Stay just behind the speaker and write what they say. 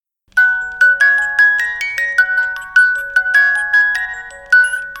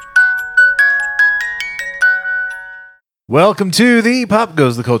Welcome to the Pop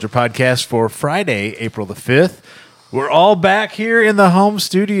Goes the Culture podcast for Friday, April the 5th. We're all back here in the home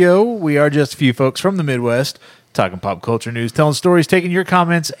studio. We are just a few folks from the Midwest talking pop culture news, telling stories, taking your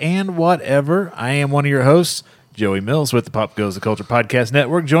comments, and whatever. I am one of your hosts, Joey Mills with the Pop Goes the Culture podcast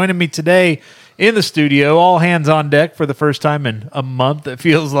network. Joining me today in the studio, all hands on deck for the first time in a month, it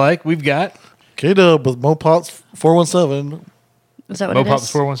feels like. We've got K-Dub with Mopops 417. Is that what it Mopops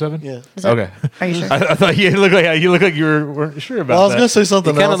is? 417? Yeah. Okay. Are you sure? I thought you looked like you weren't sure about Well, I was that. going to say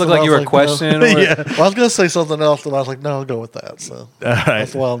something It else. kind of looked like you were questioning. Yeah. Well, I was going to say something else, and I was like, no, I'll go with that. So All that's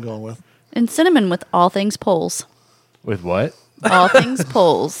right. what I'm going with. And cinnamon with all things poles. With what? All things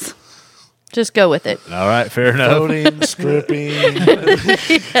poles. Just go with it. All right, fair enough. Voting, stripping.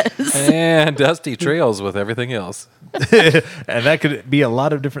 And dusty trails with everything else. And that could be a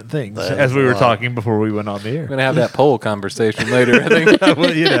lot of different things, That as is we a were lot. talking before we went on the air. We're gonna have that poll conversation later. I think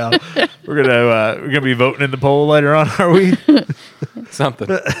Well, you know, we're gonna be voting in the poll later on, are we? something.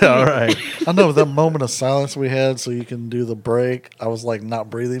 All right. I know that moment of silence we had so you can do the break, I was like not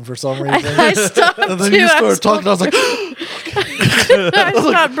breathing for some reason. I stopped And then too. you I started talking, I was like,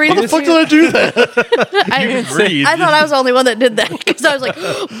 stopped breathing. how the fuck did I do that? Breathe. I thought I was the only one that did that because I was like,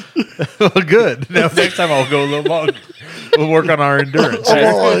 Well, good. Now, next time I'll go a little longer. We'll work on our endurance.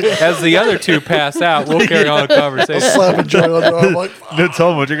 I'm like, As the other two pass out, we'll carry on the conversation. slapping Joey on the arm. I'm like, No, tell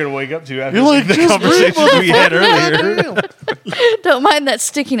them what you're going to wake up to after you're like, the just breathe, conversation we had motherfucker. earlier. Goddamn. don't mind that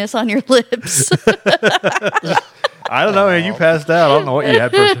stickiness on your lips. I don't know, man. You passed out. I don't know what you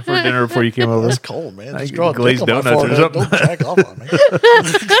had for dinner before you came over. It's cold, man. I Just get draw a glazed dick on my donuts or forehead. something. Don't jack off on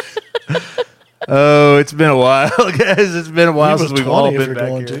me. Oh, it's been a while, guys. It's been a while You was since we've all 20 if been you're back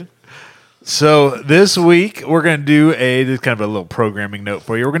going here. to. So this week we're going to do this kind of a little programming note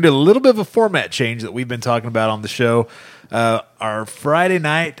for you. We're going to do a little bit of a format change that we've been talking about on the show. Our Friday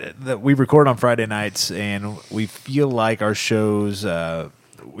night that we record on Friday nights, and we feel like our shows,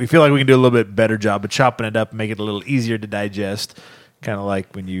 we feel like we can do a little bit better job of chopping it up and make it a little easier to digest. Kind of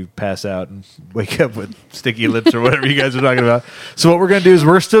like when you pass out and wake up with sticky lips or whatever you guys are talking about. So what we're going to do is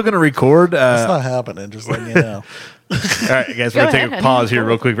we're still going to record. It's not happening, just letting you know. All right, guys, we're Go going to take ahead. a pause here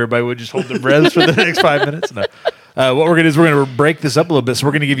real quick for everybody. We'll just hold their breaths for the next 5 minutes. No. What we're going to do is we're going to break this up a little bit. So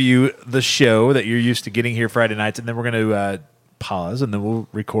we're going to give you the show that you're used to getting here Friday nights, and then we're going to pause, and then we'll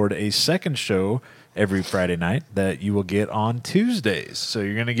record a second show every Friday night that you will get on Tuesdays. So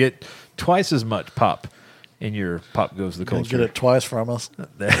you're going to get twice as much pop in your Pop Goes the Gonna Culture. get it twice from us.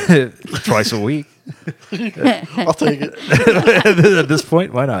 Twice a week. I'll take it. At this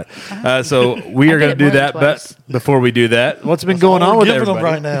point, why not? So we are going to get it do more than that. twice. But before we do that, what's been going on We're with giving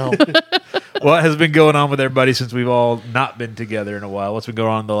everybody? them right now. What has been going on with everybody since we've all not been together in a while? What's been going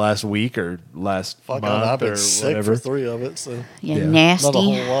on the last week or last Fuck month on, I've or been sick whatever? for 3 of it, so Yeah, Yeah. nasty. not a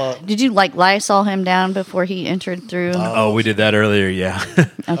whole lot. Did you like Lysol him down before he entered through? Oh, we did that earlier. Yeah,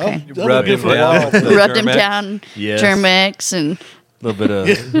 Okay. I've Rubbed been him for a down. while. but- Rubbed him Germex? down, Yes. Germex, and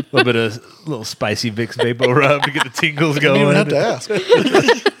a little spicy Vicks Vapor rub to get the tingles You didn't even have going. to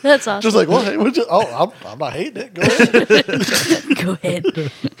ask. that's awesome. Just like, well, hey, I'm not hating it. Go ahead. Go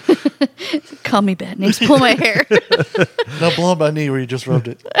ahead. Call me bad names. Pull my hair. Now blow on my knee where you just rubbed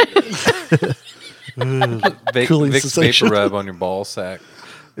it. Cooling Vicks sensation. vapor rub on your ball sack.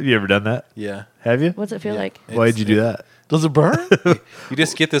 Have you ever done that? Yeah. Have you? What's it feel like? Why did you do that? Does it burn? You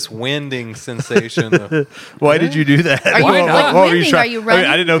just get this winding sensation. Of, Why did you do that? Are you, Why not? like, What were winding? trying- Are you I, mean, running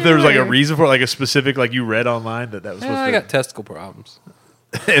I didn't know if there was like a through, or- reason for it, like a specific, like you read online that was supposed I to. got testicle problems.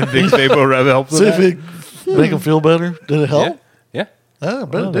 And Vicks Vapor rub helped with See if that. it make them feel better. Did it help? Yeah. Yeah, I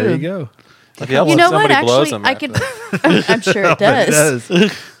bet Oh, it there you did. go. If you help You when know what? somebody blows Actually, them I after could. that. I'm sure it It does.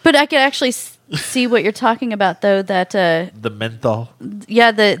 does. But I could actually see what you're talking about, though. That The menthol.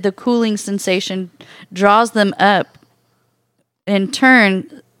 yeah, the cooling sensation draws them up, in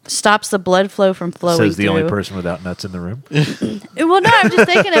turn stops the blood flow from flowing. Says the only through. person without nuts in the room. Well, no, I'm just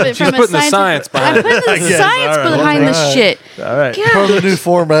thinking of it She's from a putting the science. science behind I'm putting I the guess. science All right. behind this All right. shit. All right. Part of the new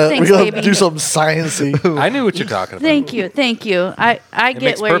format. Thanks, we gotta baby. do something sciencey. I knew what you're talking about. Thank you, thank you. I It get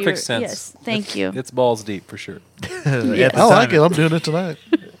makes where perfect you're. sense. Yes, thank you. It's balls deep for sure. Yes. I like it. I'm doing it tonight.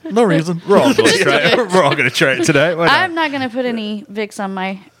 No reason. We're all going to try it. We're all going to try it today. Why not? I'm not gonna put any Vicks on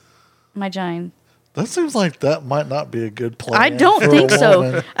my gine. That seems like that might not be a good plan. I don't for a think so.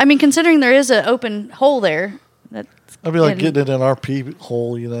 woman. I mean, considering there is an open hole there, that's I'd be like and- getting it in our pee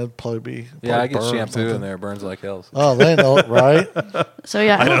hole. It'd probably be. Yeah, I probably get burn or shampoo something. in there. It burns like hell. Oh, they know, right? so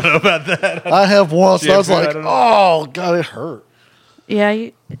yeah. I don't know about that. I have once. I was Shampoo, I like, don't know. oh god, it hurt.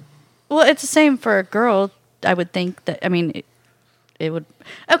 Yeah. Well, it's the same for a girl. I would think that. I mean, it would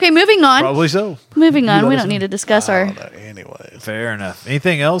Okay, moving on. Probably so. Moving on. We let us don't know. need to discuss I our. don't know. Anyways, Fair enough.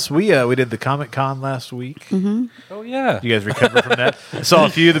 Anything else? We did the Comic Con last week. Oh yeah. You guys recover from that? I saw a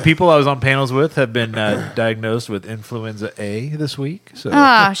few of the people I was on panels with have been diagnosed with influenza A this week. So,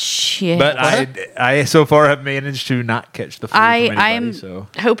 Ah, shit. but I so far have managed to not catch the flu. From anybody, I'm so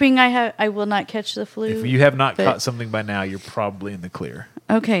hoping I will not catch the flu. if you have not but- caught something by now, you're probably in the clear.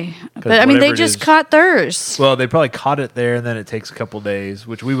 Okay, but I mean, they whatever it just is- caught theirs. Well, they probably caught it there, and then it takes a couple days,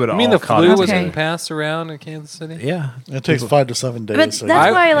 which we would I all mean, the caught flu it was Okay. being passed around in Kansas City. Yeah, it takes 5 to 7 days. But so that's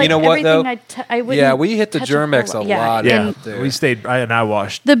I- why, like, you know what, everything though? I wouldn't Yeah, we hit the touch Germex whole a lot. lot yeah. out there. We stayed, and I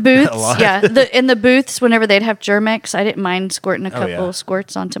washed The booths, a lot. yeah, in the booths, whenever they'd have Germex, I didn't mind squirting a couple yeah.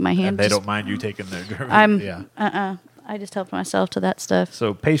 squirts onto my hand. and they Just- don't mind you taking their. I'm, yeah. I just helped myself to that stuff.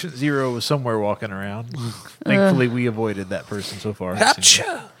 So patient zero was somewhere walking around. Thankfully, we avoided that person so far. it seems.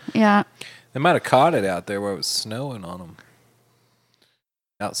 Gotcha. Yeah, They might have caught it out there where it was snowing on them.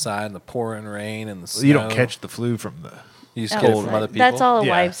 Outside in the pouring rain and the snow. You don't catch the flu from the You just Oh, get it from other people. that's all a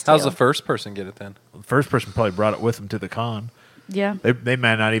Yeah. wives' tale. How's the first person get it then? first person probably brought it with them to the con. Yeah, They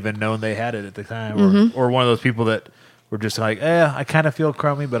might not even known they had it at the time, Mm-hmm. or one of those people that were just like, I kind of feel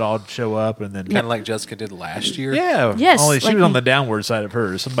crummy, but I'll show up and then. Kind of like Jessica did last year. Yeah. Yes, Only she like was on me. the downward side of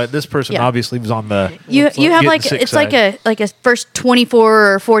hers. But this person Yeah. obviously was on the. you have getting like sick it's side. like a first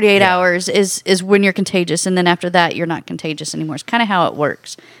 24 or 48 Yeah. hours is when you're contagious, and then after that you're not contagious anymore. It's kind of how it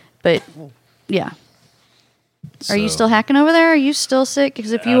works, but yeah. Are you So- still hacking over there? Are you still sick?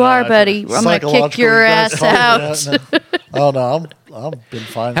 Because if you no, are, I buddy, I'm gonna kick psychologically, your you guys ass told me out. that, no. Oh no, I've been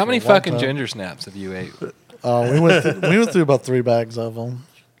fine. How for many a long fucking time. ginger snaps have you ate? We went through about 3 bags of them.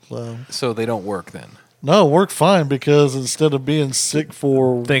 So So they don't work then. no, it worked fine because instead of being sick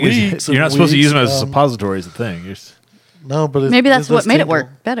for Thing weeks, is, you're not and supposed to use them as weeks, a suppository. Is the thing. You're just, No, but Maybe that's it what does made it tingle.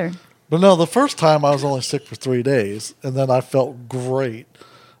 work better. But no, the first time I was only sick for 3 days, and then I felt great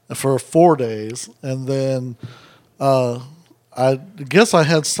for 4 days, and then I guess I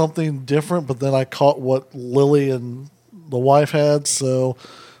had something different, but then I caught what Lily and the wife had, so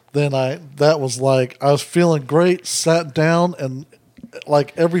then that was like I was feeling great, sat down, and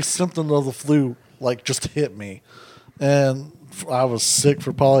like every symptom of the flu like just hit me, and I was sick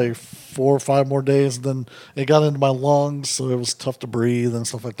for probably 4 or 5 more days. And then it got into my lungs, so it was tough to breathe and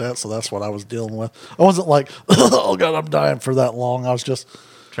stuff like that. So that's what I was dealing with. I wasn't like, oh God, I'm dying for that long. I was just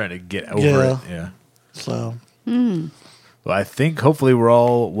trying to get over Yeah. it. Yeah. so. Well, I think hopefully we're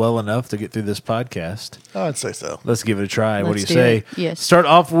all well enough to get through this podcast. I'd say so. Let's give it a try. What do you Let's do say? it. Yes. Start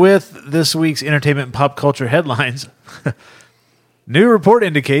off with this week's entertainment and pop culture headlines. New report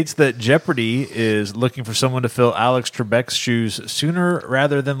indicates that Jeopardy is looking for someone to fill Alex Trebek's shoes sooner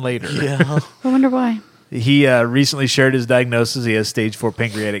rather than later. Yeah. I wonder why. He recently shared his diagnosis. He has stage 4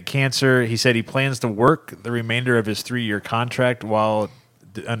 pancreatic cancer. He said he plans to work the remainder of his 3-year contract while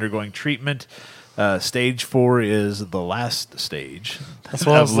undergoing treatment. Stage 4 is the last stage That's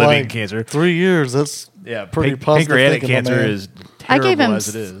why I was of living like, cancer. 3 years. That's Yeah, pretty positive pancreatic thinking, my cancer man. is I terrible gave him as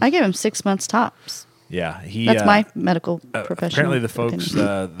it is. I gave him 6 months tops. Yeah, he. That's my medical professional. Apparently, the folks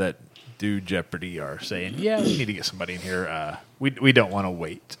opinion. that do Jeopardy are saying, "Yeah, we need to get somebody in here. We don't want to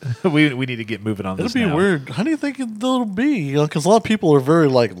wait. we need to get moving on It'll this." be now." weird. How do you think it'll be? You know, because a lot of people are very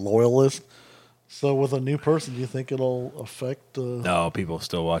like loyalist. So with a new person, do you think it'll affect? No, people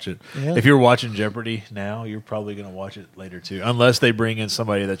still watch it. Yeah. If you're watching Jeopardy now, you're probably going to watch it later too, unless they bring in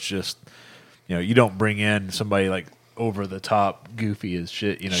somebody that's just, you don't bring in somebody like over the top, goofy as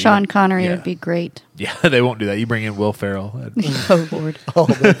shit. You Sean don't- Connery yeah. would be great. Yeah, they won't do that. You bring in Will Ferrell. Oh Lord. Oh,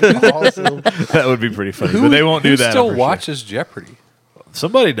 that'd be awesome. That would be pretty funny, but they won't do Who that. still for sure. watches Jeopardy?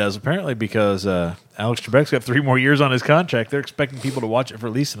 Somebody does apparently because Alex Trebek's got 3 more years on his contract. They're expecting people to watch it for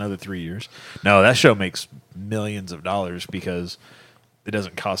at least another 3 years. No, that show makes millions of dollars because it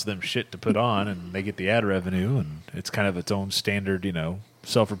doesn't cost them shit to put on, and they get the ad revenue, and it's kind of its own standard,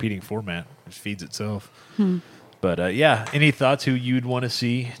 self-repeating format. It feeds itself. But yeah, any thoughts who you'd want to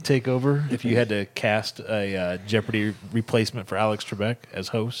see take over if you had to cast a Jeopardy replacement for Alex Trebek as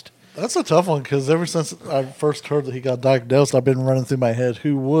host? That's a tough one because ever since I first heard that he got diagnosed, I've been running through my head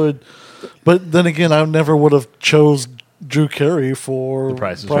who would. But then again, I never would have chose Drew Carey for The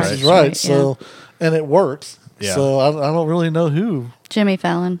Price is Right. Right, So, and it works. Yeah. So I don't really know who. Jimmy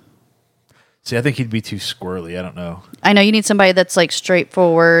Fallon. See, I think he'd be too squirrely. I don't know. I know you need somebody that's like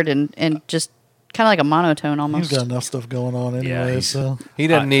straightforward and just kind of like a monotone He's almost. got enough stuff going on anyway. he's- So He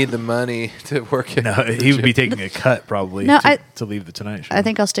doesn't need the money to work it. No, he would be taking a cut probably No, to leave the Tonight Show. I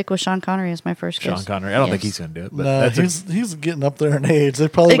think I'll stick with Sean Connery as my first Sean guess. Connery. I don't think Yes. he's going to do it. But no, that's he's getting up there in age. They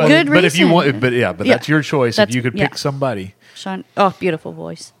probably A good but if you reason. want, but Yeah. that's your choice. If That's- you could yeah. pick somebody, Sean. Oh, beautiful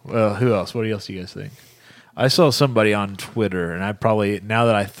voice. well, who else? What else do you guys think? I saw somebody on Twitter, and I probably, now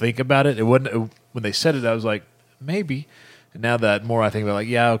that I think about it, when they said it, I was like, maybe. And now that more I think about it, like,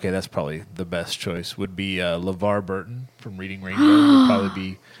 yeah, okay, that's probably the best choice would be LeVar Burton from Reading Rainbow would probably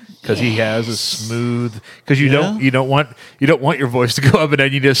be, because he has a smooth, because you don't want your voice to go up and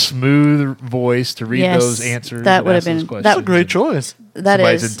down. You need a smooth voice to read those answers. That and would ask have those been questions. That's a great choice.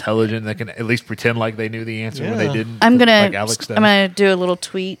 Somebody's Is. intelligent that can at least pretend like they knew the answer when they Yeah. didn't. I'm like Alex does. gonna do a little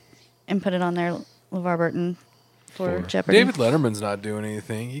tweet and put it on there. LeVar Burton for Jeopardy. David Letterman's not doing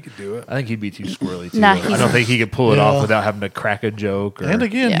anything. He could do it. I think he'd be too squirrely too. Nah, though. I he's- don't think he could pull it Yeah. off without having to crack a joke. Or, And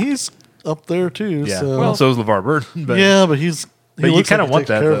again, Yeah. he's up there too. yeah, So. well, so is LeVar Burton. But yeah, but he's. he But you looks kind of like he want takes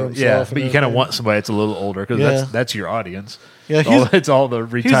that, care of though. himself Yeah, and but you kind of everything. want somebody that's a little older because Yeah. that's your audience. Yeah, It's all the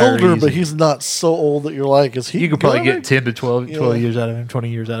retirees. He's older, but he's not so old that you're like, is he? You could probably gonna- get 10 to 12 Yeah. years out of him, 20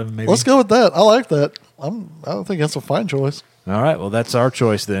 years out of him, maybe. Let's go with that. I like that. I don't think that's a fine choice. All right, well, that's our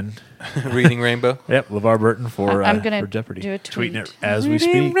choice then. Reading Rainbow. Yep, LeVar Burton for I'm gonna for Jeopardy. do a tweet. Tweeting it as we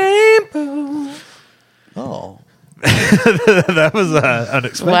speak. Oh, That was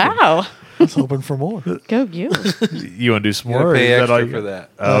unexpected. Wow, I was hoping for more. go you! You want to do some You more? gotta or pay is that all extra you for got? that.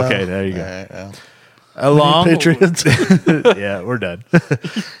 Oh, okay, there you go. Yeah. Along, Patriots. yeah, we're done.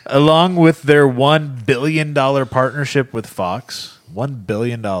 Along with their $1 billion partnership with Fox, $1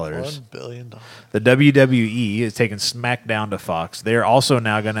 billion. $1 billion. The WWE is taking SmackDown to Fox. They're also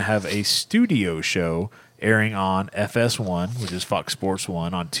now going to have a studio show airing on FS1, which is Fox Sports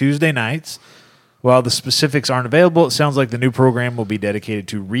 1, on Tuesday nights. While the specifics aren't available, it sounds like the new program will be dedicated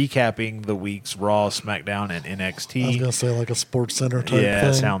to recapping the week's Raw, SmackDown, and NXT. I was gonna say like a Sports Center type Yeah, thing.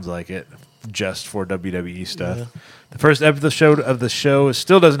 it sounds like it. Just for WWE stuff. Yeah. The first episode of the show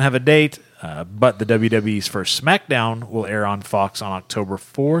still doesn't have a date, but the WWE's first SmackDown will air on Fox on October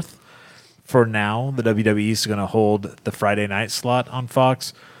 4th. For now, the WWE is going to hold the Friday night slot on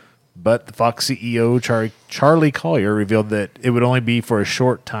Fox, but the Fox CEO, Charlie Collier, revealed that it would only be for a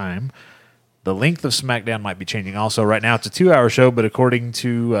short time. The length of SmackDown might be changing also. Right now, it's a 2-hour show, but according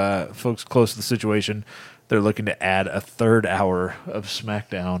to folks close to the situation, they're looking to add a third hour of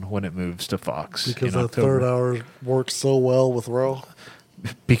SmackDown when it moves to Fox Because in that October. third hour works so well with Raw.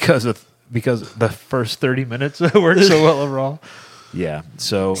 because the first 30 minutes worked so well on Raw. Yeah,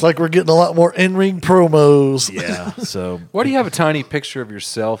 so It's like we're getting a lot more in-ring promos. yeah, so Why do you have a tiny picture of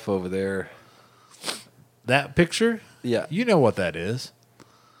yourself over there? that picture, Yeah. you know what that is.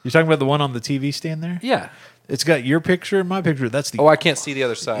 You're talking about the one on the TV stand there? Yeah. It's got your picture and my picture. That's the Oh, I can't see the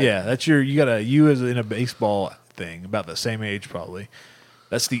other side. yeah. That's you got you as in a baseball thing, about the same age probably.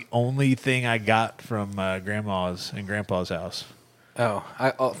 That's the only thing I got from grandma's and grandpa's house.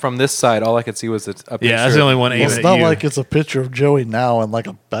 Oh, from this side, all I could see was a picture. Yeah, that's the only one Well, aimed it's at not you. like it's a picture of Joey now in like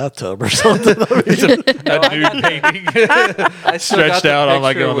a bathtub or something. a nude painting. I still got stretched the out on,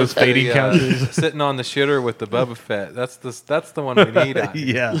 like, picture one of those with the, fading couches. sitting on the shitter with the Boba Fett. That's the one we need. On.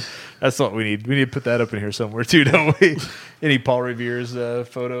 Yeah, that's what we need. We need to put that up in here somewhere too, don't we? Any Paul Revere's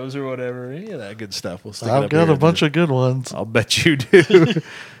photos or whatever, any of that good stuff. We'll stick it I've up got here. a bunch of good ones. I'll bet you do. And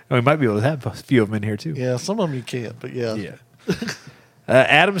we might be able to have a few of them in here too. Yeah, some of them you can't, but yeah. Yeah.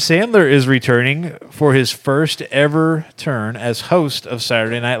 Adam Sandler is returning for his first ever turn as host of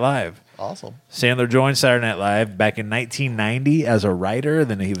Saturday Night Live. Awesome. Sandler joined Saturday Night Live back in 1990 as a writer.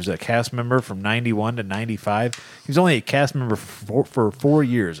 Then he was a cast member from 91 to 95. He was only a cast member for 4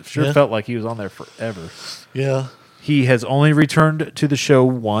 years. It sure Yeah. felt like he was on there forever. Yeah. He has only returned to the show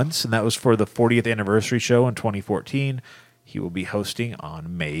once, and that was for the 40th anniversary show in 2014. He will be hosting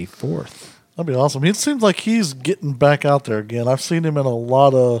on May 4th. That'd be awesome. It seems like he's getting back out there again. I've seen him in a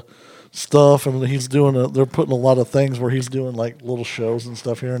lot of stuff, and he's doing. They're putting a lot of things where he's doing like little shows and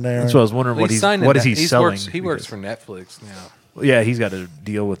stuff here and there. That's what I was wondering. Well, What signed what to is he Net- selling? He works Because- for Netflix now. Yeah, he's got a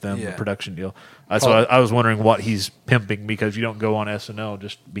deal with them, a Yeah. production deal. So I was wondering what he's pimping, because you don't go on SNL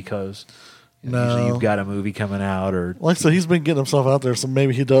just because. Usually you've got a movie coming out, or Like I said, he's been getting himself out there, so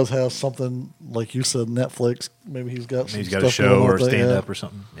maybe he does have something like you said, Netflix. Maybe he's got. he's some got a stuff show going on or with that, stand yeah. up or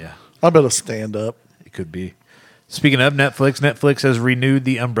something. Yeah, I bet a stand up. it could be. Speaking of Netflix has renewed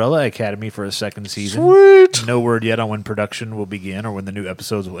the Umbrella Academy for a second season. Sweet. No word yet on when production will begin or when the new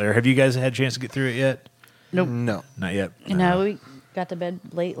episodes will air. Have you guys had a chance to get through it yet? Nope. No. Not yet. No, we got to bed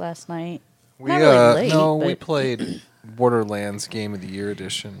late last night. We Not really late, no, we but- played Borderlands Game of the Year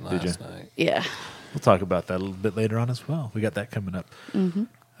edition Did last ya? night. Yeah. We'll talk about that a little bit later on as well. We got that coming up. Mm-hmm.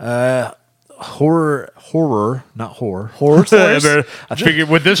 Horror, not horror. Horse? I figured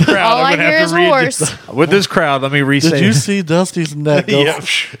with this crowd, All I'm I gonna hear have is to read. horse. With this crowd, let me re-say. Did you see Dusty's neck go? Yep.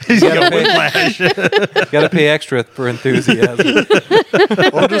 He's got whiplash. Got to pay extra for enthusiasm.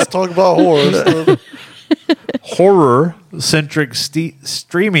 Or just talk about horrors. Horror centric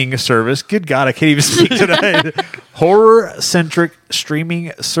streaming service. Good God, I can't even speak tonight. Horror centric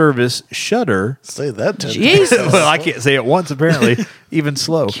streaming service Shudder. Say that to Jesus. Well, I can't say it once apparently, even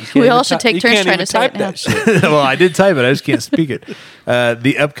slow. We all should take You turns can't trying even to say it type now. that shit. Well, I did type it. I just can't speak it.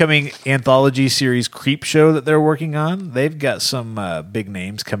 The upcoming anthology series Creep Show that they're working on, they've got some big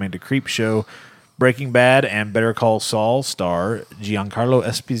names coming to Creep Show. Breaking Bad and Better Call Saul star Giancarlo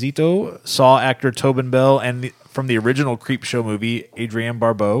Esposito, Saw actor Tobin Bell, and from the original Creep Show movie, Adrienne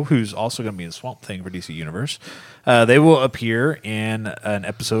Barbeau, who's also going to be in Swamp Thing for DC Universe. They will appear in an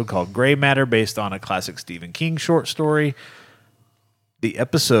episode called Gray Matter based on a classic Stephen King short story. The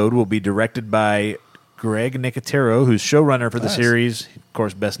episode will be directed by Greg Nicotero, who's showrunner for the series. Of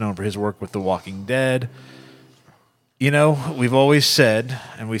course, best known for his work with The Walking Dead. You know, we've always said,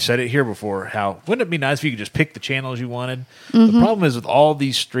 and we've said it here before, how wouldn't it be nice if you could just pick the channels you wanted? The problem is with all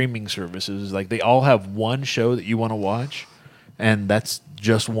these streaming services, like they all have one show that you want to watch, and that's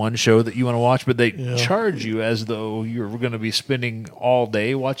just one show that you want to watch, but they charge you as though you're going to be spending all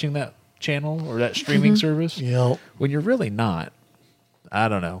day watching that channel or that streaming service, Yep. when you're really not. I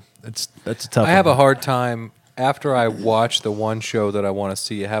don't know. That's a tough I have one. a hard time after I watch the one show that I want to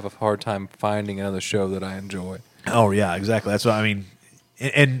see. I have a hard time finding another show that I enjoy. Oh yeah, exactly. That's what I mean.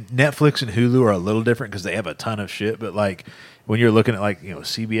 And Netflix and Hulu are a little different because they have a ton of shit. But like when you're looking at like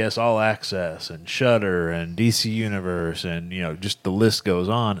CBS All Access and Shudder and DC Universe and just the list goes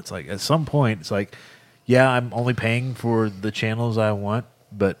on. It's like at some point it's like, yeah, I'm only paying for the channels I want,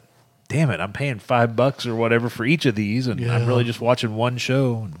 but damn it, I'm paying $5 or whatever for each of these, and I'm really just watching one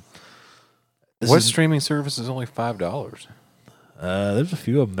show. What streaming service is only $5? There's a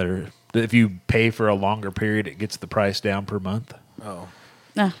few of them that are. If you pay for a longer period, it gets the price down per month. Oh.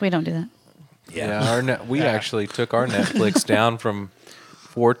 No, we don't do that. Yeah, we actually took our Netflix down from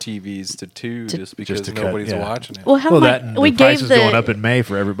 4 TVs to 2 just because to cut, nobody's watching it. Well, how Well, much that and we the price gave is going up the in May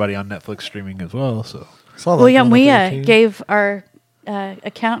for everybody on Netflix streaming as well. So Saw that well, yeah, going we up 18. gave our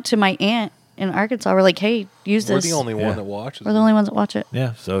account to my aunt in Arkansas. We're like, hey, use We're this. the only Yeah. one that watches We're the it. only ones that watch it.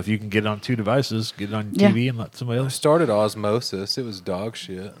 yeah, so if you can get it on 2 devices, get it on Yeah. TV and let somebody I else. started Osmosis. It was dog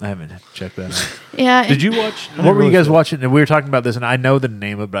shit. I haven't checked that out. Yeah. Did you watch? What were you guys watching? And we were talking about this, and I know the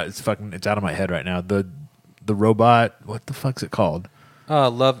name of it, but it's out of my head right now. The robot. What the fuck's it called?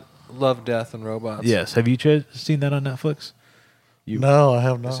 Love, Death, and Robots. Yes. Have you seen that on Netflix? No, I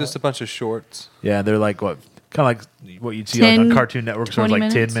have not. It's just a bunch of shorts. Yeah, they're like what? Kind of like what you'd see like on 10, Cartoon Network, sort of 20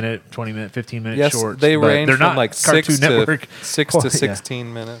 like minutes? 10-minute, 20-minute, 15-minute Yes, shorts. they but range they're from not like Cartoon 6 Network. to Yeah.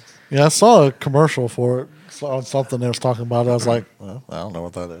 16 minutes. Yeah, I saw a commercial for it on something they was talking about it. I was like, well, I don't know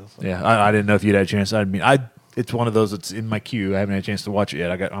what that is. Yeah, I didn't know if you'd had a chance. I mean, it's one of those that's in my queue. I haven't had a chance to watch it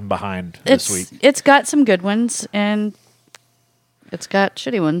yet. I'm behind this week. It's got some good ones and it's got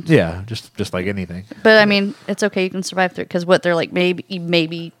shitty ones. Yeah, just like anything. But I mean, it's okay. You can survive through it because what they're like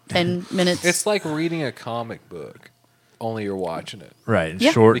maybe 10 minutes. It's like reading a comic book, only you're watching it. Right, it's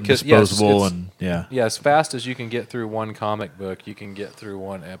Yeah. short Because, and yes, disposable, it's- and yeah. Yeah, as fast as you can get through one comic book, you can get through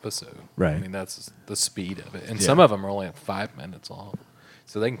one episode. Right. I mean, that's the speed of it. And Yeah. some of them are only 5 minutes long.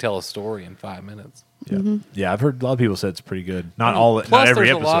 So they can tell a story in 5 minutes. Yeah, yeah. I've heard a lot of people said it's pretty good. Not all, Plus, not every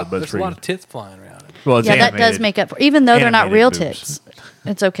there's episode, a lot, but it's there's a pretty lot good. of tits flying around. Well, it's yeah, that does animated. make up for even though they're not Animated real boobs. tits.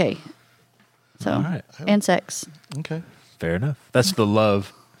 It's okay. So All right. and sex. Okay. Fair enough. That's the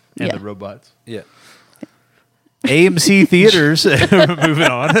love and Yeah. the robots. Yeah. AMC Theaters, moving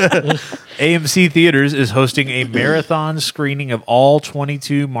on. AMC Theaters is hosting a marathon screening of all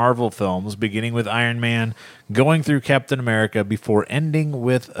 22 Marvel films, beginning with Iron Man, going through Captain America, before ending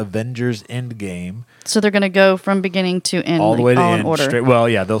with Avengers Endgame. So they're going to go from beginning to end, All the way to all in end. order. Straight, well,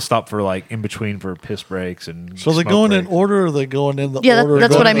 yeah, theyll stop for like in between for piss breaks and. So they're smoke going in breaks. order, or are they going in the Yeah, order?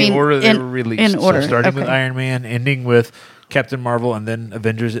 that's what I Going in mean. the order they In- were released. in order, So starting with okay. Iron Man, ending with Captain Marvel, and then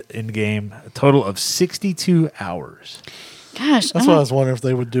Avengers Endgame. A total of 62 hours. Gosh, That's why I was wondering if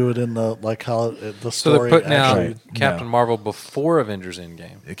they would do it in the like how the So they're story. putting out actually, Captain No. Marvel before Avengers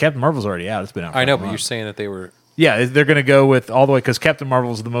Endgame. Captain Marvel's already out. It's been out. For I know, a but you're month. saying that they were. Yeah, they're going to go with all the way because Captain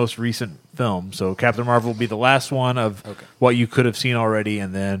Marvel is the most recent film. So Captain Marvel will be the last one of Okay. what you could have seen already,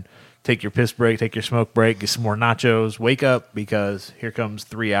 and then take your piss break, take your smoke break, get some more nachos, wake up because here comes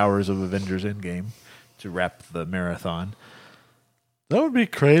 3 hours of Avengers Endgame to wrap the marathon. That would be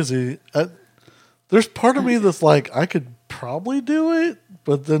crazy. There's part of me that's like, I could probably do it,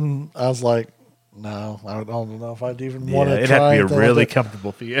 but then I was like, no, I don't know if I'd even want Yeah, to it'd try have to be a anything like really that.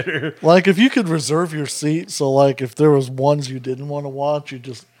 comfortable theater. Like if you could reserve your seat, so like if there was ones you didn't want to watch, you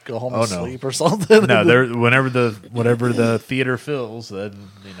just go home and Oh, no. sleep or something. No, there. Whatever the theater fills, then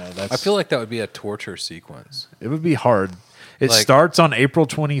that's. I feel like that would be a torture sequence. it would be hard. It Like- starts on April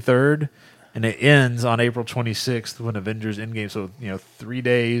 23rd, And it ends on April 26th when Avengers Endgame. So 3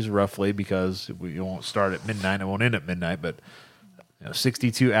 days roughly, because we won't start at midnight. It won't end at midnight, but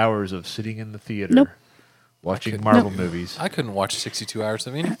 62 hours of sitting in the theater. Nope. Watching Marvel movies. I couldn't watch 62 hours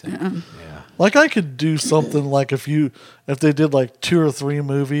of anything. Yeah. Like I could do something like if they did like 2 or 3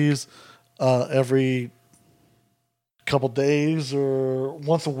 movies every couple days or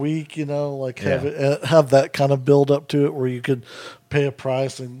once a week, like have that kind of build up to it where you could pay a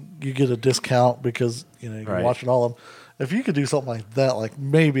price and you get a discount because you're Right. watching all of them. If you could do something like that, like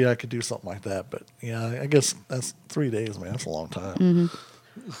maybe I could do something like that. But I guess that's 3 days, man. That's a long time.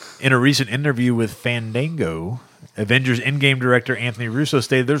 In a recent interview with Fandango, Avengers Endgame director Anthony Russo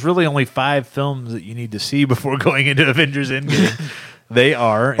stated there's really only 5 films that you need to see before going into Avengers Endgame. They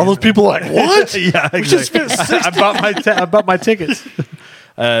are... All those people are like, what? Yeah, exactly. I bought my tickets.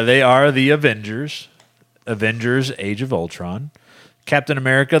 They are The Avengers, Avengers Age of Ultron, Captain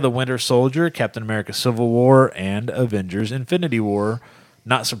America The Winter Soldier, Captain America Civil War, and Avengers Infinity War.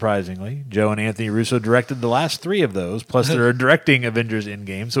 Not surprisingly, Joe and Anthony Russo directed the last 3 of those, plus they're directing Avengers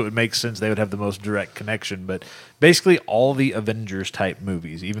Endgame, so it makes sense they would have the most direct connection. But basically all the Avengers-type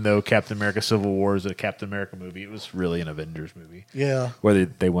movies, even though Captain America Civil War is a Captain America movie, it was really an Avengers movie. Yeah. Whether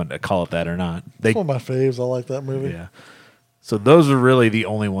they want to call it that or not. It's one of my faves. I like that movie. Yeah. So those are really the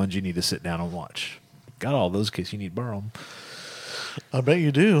only ones you need to sit down and watch. Got all those in case you need to borrow them. I bet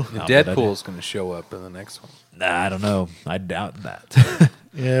you do. Deadpool's going to show up in the next one. Nah, I don't know. I doubt that.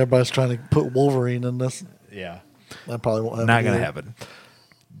 Yeah, everybody's trying to put Wolverine in this. Yeah. That probably won't happen. Not going to happen.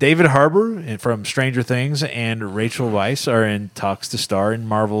 David Harbour from Stranger Things and Rachel Weisz are in talks to star in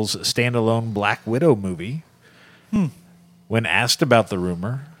Marvel's standalone Black Widow movie. When asked about the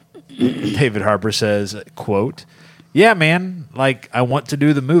rumor, David Harbour says, quote, "Yeah, man, like I want to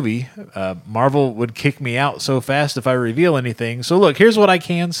do the movie. Marvel would kick me out so fast if I reveal anything. So look, here's what I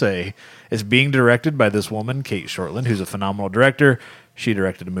can say. It's being directed by this woman, Kate Shortland, who's a phenomenal director. She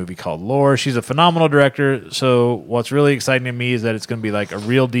directed a movie called Lore. She's a phenomenal director. So what's really exciting to me is that it's going to be like a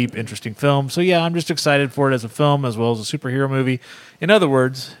real deep, interesting film. So yeah, I'm just excited for it as a film as well as a superhero movie." In other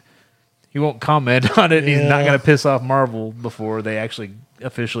words, he won't comment on it. He's not going to piss off Marvel before they actually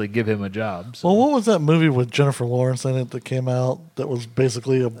officially give him a job. So. Well, what was that movie with Jennifer Lawrence in it that came out that was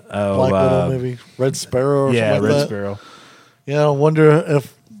basically a Black Widow movie? Red Sparrow or something like Red that? Sparrow. Yeah, I wonder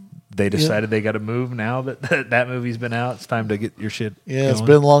if they decided they got to move now that that movie's been out. It's time to get your shit Yeah, it's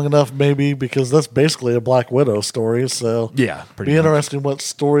going. been long enough maybe because that's basically a Black Widow story. So Yeah, pretty be much. interesting what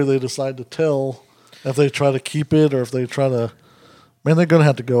story they decide to tell, if they try to keep it or if they try to. Man, they're going to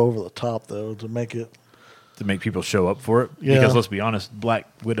have to go over the top though to make it. To make people show up for it. Yeah. Because let's be honest, Black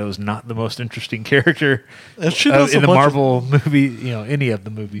Widow's not the most interesting character And she does in a the bunch Marvel movie, any of the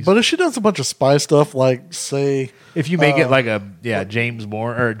movies. But if she does a bunch of spy stuff, like say, if you make it like a James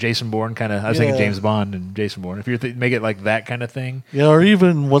Bourne or Jason Bourne kind of, I was thinking Yeah. James Bond and Jason Bourne. If you make it like that kind of thing, or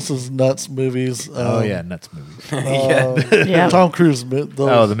even what's his nuts movies. nuts movies. Yeah. Tom Cruise.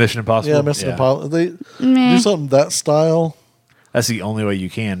 The Mission Impossible. Yeah, Mission Impossible. They Meh. do something that style. That's the only way you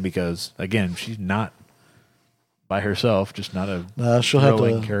can because again, she's not by herself, just not a She'll have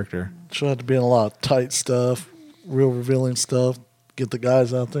real to. character. She'll have to be in a lot of tight stuff, real revealing stuff. Get the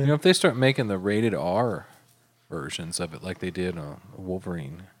guys out there. If they start making the rated R versions of it like they did on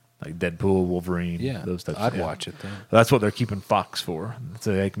Wolverine, Like Deadpool, Wolverine, those types. I'd watch it then. That's what they're keeping Fox for,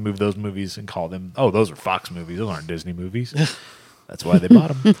 so they can move those movies and call them. Oh, those are Fox movies. Those aren't Disney movies. That's why they bought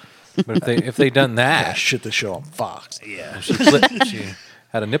them. But if they done that, Shit, they show on Fox. Yeah. she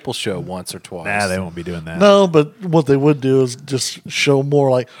had a nipple show once or twice. Nah, they won't be doing that. No, but what they would do is just show more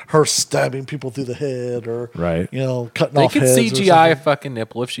like her stabbing people through the head, or Right. Cutting They off could heads. or CGI a something. fucking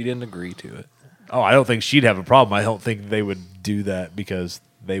nipple if she didn't agree to it. Oh, I don't think she'd have a problem. I don't think they would do that because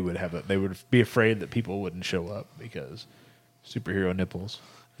they would They would be afraid that people wouldn't show up because superhero nipples.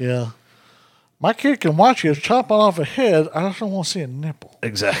 Yeah. My kid can watch you chopping off a head. I just don't want to see a nipple.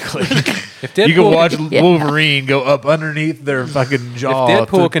 Exactly. If You can Deadpool- watch Yeah. Wolverine go up underneath their fucking jaw. If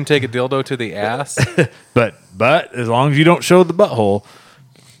Deadpool can take a dildo to the ass, But as long as you don't show the butthole,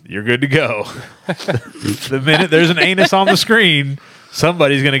 you're good to go. The minute there's an anus on the screen,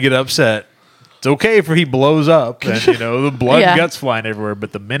 somebody's going to get upset. It's okay if he blows up and the blood Yeah. and guts flying everywhere,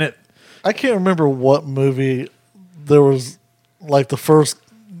 but the minute I can't remember what movie there was like the first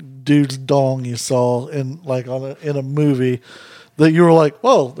dude's dong you saw in a movie that you were like,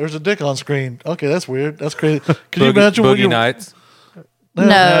 whoa, there's a dick on screen. Okay, that's weird. That's crazy. Can you imagine when Boogie you Nights? No, it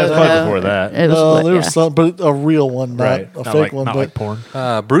was probably before that. It was, No, there yeah. was some, but a real one, not Right. a Not fake like, one. not But like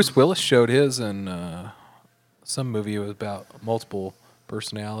porn. Bruce Willis showed his in some movie about multiple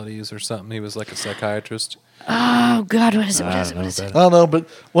personalities or something. He was like a psychiatrist. Oh God, what is it? What I is it? don't know What is what it? that I don't know, but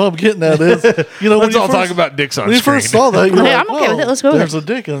what I'm getting at is, when Let's you all first, talk about dicks on when you screen. first saw that, you're Hey, like, I'm okay with "Oh, it. Let's go with there's it." a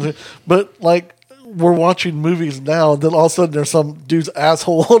dick in it." But like, we're watching movies now, and then all of a sudden there's some dude's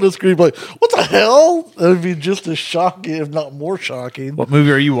asshole on the screen. Like, what the hell? It'd be just as shocking, if not more shocking. What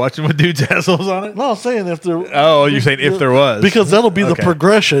movie are you watching with dudes' assholes on it? No, I'm saying if there. Oh, you're saying if there was. because that'll be the Okay.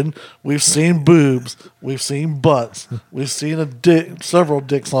 progression. We've seen boobs, we've seen butts, we've seen a dick, several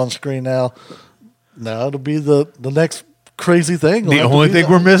dicks on screen now. Now it'll be the next crazy thing. It'll The have to only be thing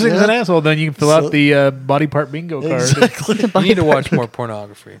that. we're missing is Yeah, an asshole. Then you can fill So- out the body part bingo card. Exactly. You need to watch more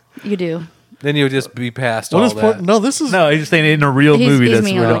pornography. You do. Then you'll just be past What all is that. no? This is No, he's just saying in a real He's- movie. he's That's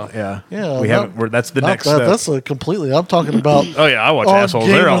me we on don't. Yeah, yeah. We haven't. That's the not next that. step. That's a completely. I'm talking about. Oh yeah, I watch on assholes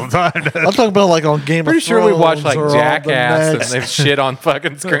Game there of- all the time. I'm talking about like on Game Pretty of sure Thrones. we watch like or on the Jackass and next- they've shit on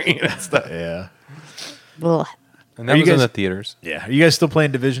fucking screen and stuff. yeah, Well, And Are that you was in guys- the theaters. yeah. Are you guys still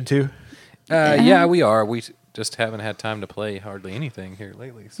playing Division 2? Yeah, we are. We just haven't had time to play hardly anything here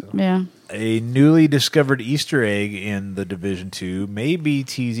lately. So yeah. A newly discovered Easter egg in the Division 2 may be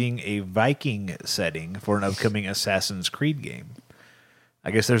teasing a Viking setting for an upcoming Assassin's Creed game.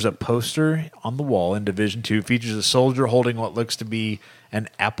 I guess there's a poster on the wall in Division 2 features a soldier holding what looks to be an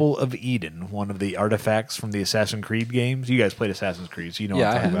Apple of Eden, one of the artifacts from the Assassin's Creed games. You guys played Assassin's Creed, so you know Yeah,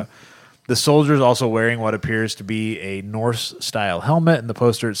 what I I'm talking have. about. The soldier is also wearing what appears to be a Norse-style helmet, and the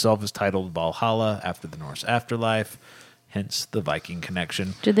poster itself is titled Valhalla, after the Norse afterlife, hence the Viking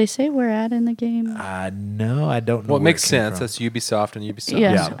connection. Did they say where at in the game? No, I don't know. well, it where makes came sense. from. That's Ubisoft and Ubisoft.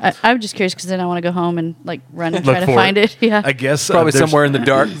 Yeah. I'm just curious because then I want to go home and like run and try Look to for find it. Yeah, I guess Probably there's- somewhere in the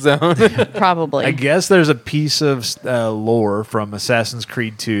dark zone. probably. I guess there's a piece of lore from Assassin's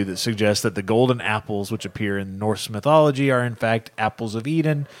Creed 2 that suggests that the golden apples, which appear in Norse mythology, are in fact apples of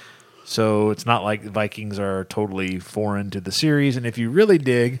Eden. So it's not like Vikings are totally foreign to the series. And if you really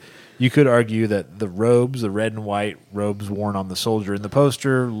dig, you could argue that the robes, the red and white robes worn on the soldier in the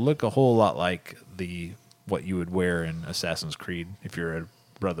poster, look a whole lot like what you would wear in Assassin's Creed if you're a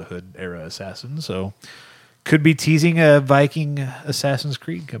Brotherhood era assassin. So could be teasing a Viking Assassin's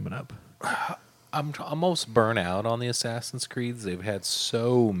Creed coming up. I'm almost burnt out on the Assassin's Creeds. They've had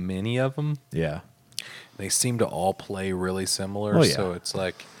so many of them. Yeah. They seem to all play really similar. Oh, yeah. So it's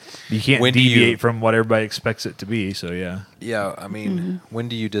like, You can't When do you- deviate from what everybody expects it to be. So yeah, yeah, I mean, when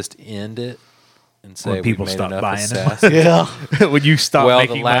do you just end it and say When people we've made stop enough buying it. Assassins? Yeah. would you stop Well,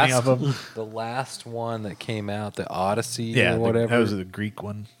 making money off of them? the last one that came out, the Odyssey Yeah, or whatever. that was the Greek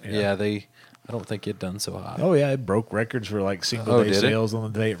one. yeah, I don't think it done so hot. Oh yeah, it broke records for like single Oh, day did it? sales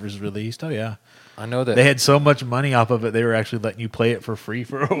on the day it was released. Oh yeah, I know that they had so much money off of it they were actually letting you play it for free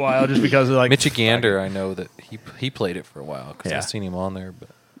for a while just because of like Michigander, I know that he played it for a while because Yeah. I've seen him on there, but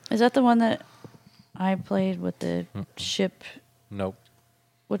Is that the one that I played with the ship? nope.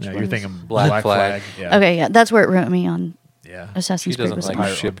 Which Yeah, one you're is- thinking Black Black Flag. Flag. Yeah. Okay, yeah, that's where it wrote me on Yeah. She Assassin's Creed. doesn't Was like like,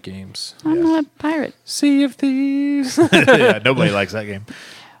 pirate ship one. games. I'm not a pirate. Sea of Thieves. Yeah, nobody likes that game.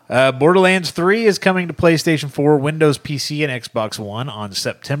 Borderlands 3 is coming to PlayStation 4, Windows PC, and Xbox One on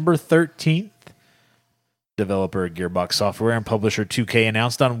September 13th. Developer Gearbox Software and publisher 2K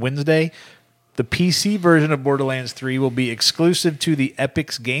announced on Wednesday the PC version of Borderlands 3 will be exclusive to the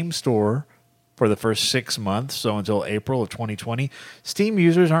Epic's Game Store for the first 6 months, so until April of 2020. Steam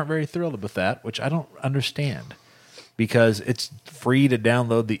users aren't very thrilled with that, which I don't understand. Because it's free to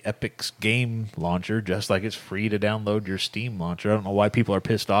download the Epic's game launcher, just like it's free to download your Steam launcher. I don't know why people are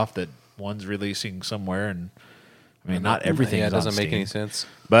pissed off that one's releasing somewhere, and I mean, not everything. Yeah, it is on doesn't make Steam. any sense.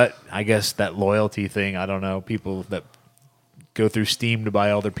 But I guess that loyalty thing, I don't know. People that go through Steam to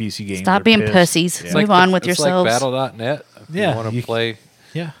buy all their PC games. Stop are being pissed. pussies. Yeah. Move on with it's yourselves. like Battle.net. If Yeah, you want you- to play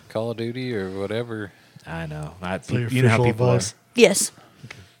Yeah, Call of Duty or whatever. I know. your You know how official people advice. Yes.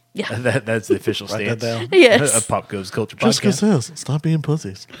 Yeah. are. That's the official Write that stance. down. Yes. A Pop Goes Culture Jessica podcast. says, stop being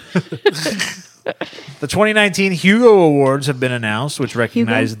pussies. The 2019 Hugo Awards have been announced, which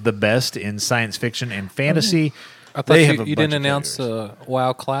recognize the best in science fiction and fantasy. I thought They you, have a you bunch didn't of announce categories. a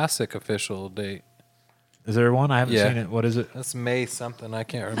WoW Classic official date. Is there one? I haven't Yeah. seen it. What is it? That's May something. I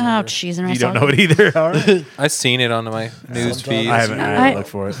can't Oh, remember. jeez. and I You don't saw know it either. All right. I've seen it on my news feed. I haven't looked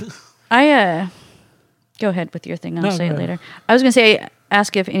for it. Go ahead with your thing. I'll No, say go it ahead. later. I was going to say,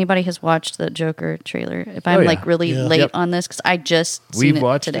 ask if anybody has watched the Joker trailer. If I'm yeah. like really Yeah. late Yep. on this, because I just seen We've it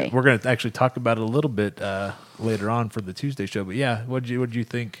watched today. it. We're going to actually talk about it a little bit later on for the Tuesday show. But yeah, what'd you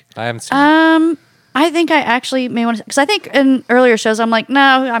think? I haven't seen it. I think I actually may want to, because I think in earlier shows I'm like, no,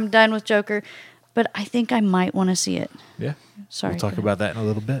 I'm done with Joker, but I think I might want to see it. Yeah. Sorry. We'll talk go about that in a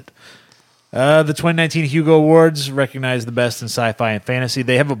little bit. The 2019 Hugo Awards recognize the best in sci-fi and fantasy.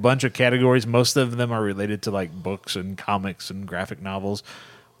 They have a bunch of categories. Most of them are related to like books and comics and graphic novels,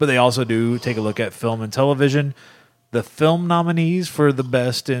 but they also do take a look at film and television. The film nominees for the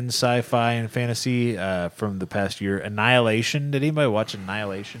best in sci-fi and fantasy from the past year: Annihilation. Did anybody watch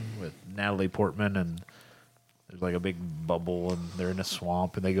Annihilation with Natalie Portman? And there's like a big bubble, and they're in a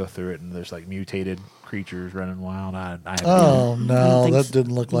swamp, and they go through it, and there's like mutated creatures running wild. I haven't Oh no, think that so.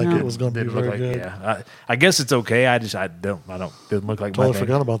 didn't look like No. it was going to be Didn't look very like, good. yeah. I guess it's okay. I don't didn't look like my Totally thing.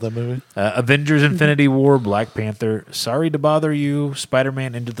 forgot about that movie. Avengers Infinity War, Black Panther, Sorry to Bother You,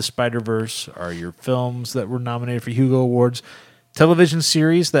 Spider-Man Into the Spider-Verse are your films that were nominated for Hugo Awards. Television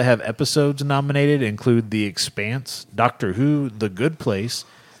series that have episodes nominated include The Expanse, Doctor Who, The Good Place,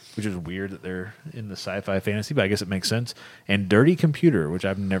 which is weird that they're in the sci-fi fantasy, but I guess it makes sense, and Dirty Computer, which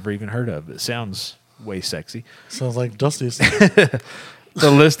I've never even heard of. It sounds way sexy. Sounds like Dusty's. The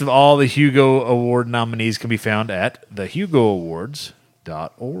list of all the Hugo Award nominees can be found at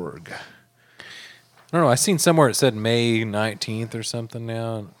thehugoawards.org. I don't know. I seen somewhere it said May 19th or something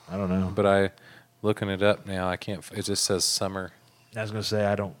now, I don't know. but I looking it up now. I can't. It just says summer. I was going to say,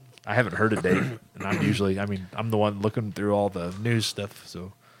 I haven't heard a date, and I'm the one looking through all the news stuff,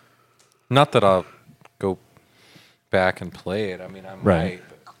 so. Not that I'll go back and play it. I mean, I might. Right.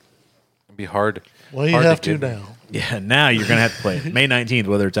 But it'd be hard. Well, you hard have to get- now. Yeah, now you're going to have to play it. May 19th,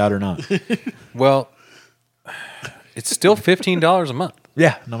 whether it's out or not. Well, it's still $15 a month.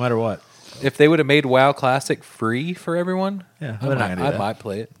 Yeah, no matter what. If they would have made WoW Classic free for everyone, Yeah, I they're not might, gonna do I that. might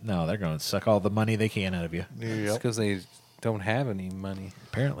play it. No, they're going to suck all the money they can out of you, It's because they don't have any money.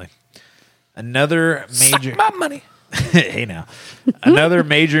 apparently. Another major... My money. Hey, now. Another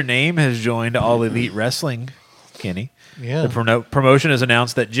major name has joined All Elite Wrestling, Kenny. Yeah. The promotion has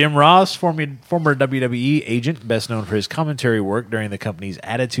announced that Jim Ross, former WWE agent, best known for his commentary work during the company's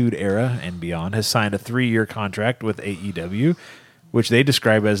Attitude Era and beyond, has signed a 3-year contract with AEW, which they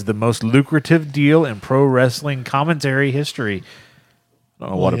describe as the most lucrative deal in pro wrestling commentary history. I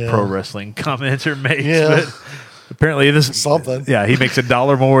don't know what Yeah. a pro wrestling commentator makes, Yeah. but apparently this Something. Yeah, he makes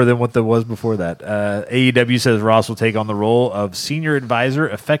 $1 more than what there was before that. AEW says Ross will take on the role of senior advisor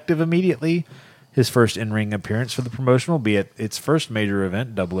effective immediately. His first in-ring appearance for the promotion will be at its first major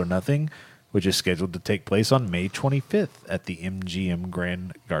event, Double or Nothing, which is scheduled to take place on May 25th at the MGM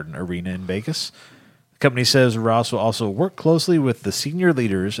Grand Garden Arena in Vegas. The company says Ross will also work closely with the senior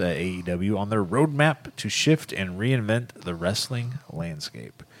leaders at AEW on their roadmap to shift and reinvent the wrestling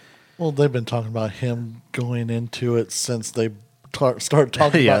landscape. Well, they've been talking about him going into it since they started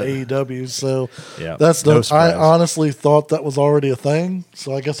talking Yeah. about AEW. So Yeah, that's no I surprise. honestly thought that was already a thing.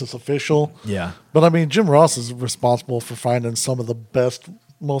 So I guess it's official. Yeah. But I mean, Jim Ross is responsible for finding some of the best,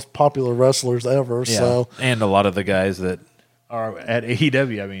 most popular wrestlers ever. Yeah. So And a lot of the guys that are at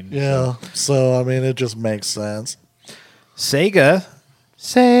AEW, I mean. yeah. So I mean, it just makes sense. Sega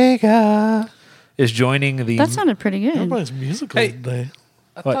is joining the. That sounded pretty good. Everybody's musical Hey. today.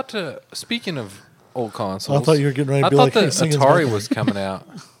 I What? thought speaking of old consoles, I thought you were getting ready to I be thought like, the hey, sing his Atari birthday. was coming out.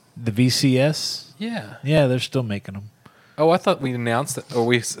 The VCS. Yeah. Yeah, they're still making them. Oh, I thought we announced that, or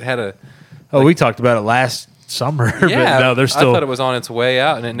we had a. Oh, we talked about it last summer. Yeah, but no, they're still. I thought it was on its way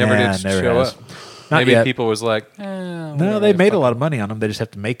out, and it never Nah, did never show has. up. Not Maybe yet. people was like, No, they made a lot of money on them. They just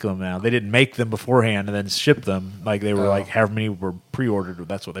have to make them now. They didn't make them beforehand and then ship them. Like they were like however many were pre-ordered.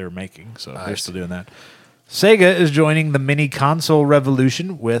 That's what they were making. So they're still doing that. Sega is joining the mini console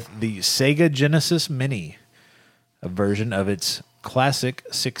revolution with the Sega Genesis Mini, a version of its classic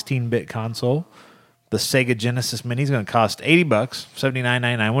 16-bit console. The Sega Genesis Mini is going to cost $80,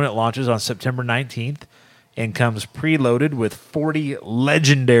 $79.99 when it launches on September 19th, and comes preloaded with 40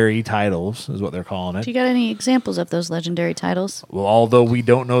 legendary titles, is what they're calling it. Do you got any examples of those legendary titles? Well, although we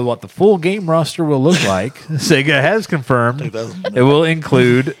don't know what the full game roster will look like, Sega has confirmed it will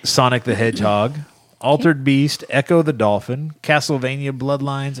include Sonic the Hedgehog, Altered Beast, Echo the Dolphin, Castlevania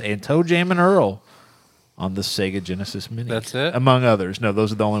Bloodlines, and Toe Jam and Earl on the Sega Genesis Mini. That's it? Among others. No,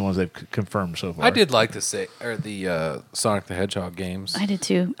 those are the only ones they've confirmed so far. I did like the Sonic the Hedgehog games. I did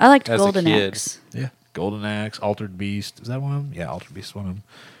too. I liked As a Golden kid. Axe. Yeah. Golden Axe, Altered Beast. Is that one of them? Yeah, Altered Beast is one of them.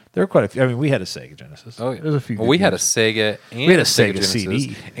 There were quite a few. I mean, we had a Sega Genesis. Oh, yeah. There's a few. Well, good we had a games. Sega and had a Sega Sega Genesis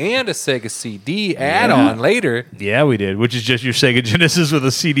CD. and a Sega CD add-on later. Yeah, we did, which is just your Sega Genesis with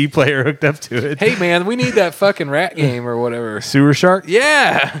a CD player hooked up to it. Hey, man, we need that fucking rat game or whatever. Sewer Shark?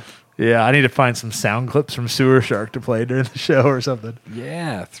 Yeah. Yeah, I need to find some sound clips from Sewer Shark to play during the show or something.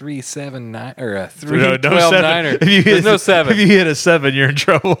 Yeah, 379 or a No, 312 seven. niner. If you There's hit, no 7. If you hit a 7, you're in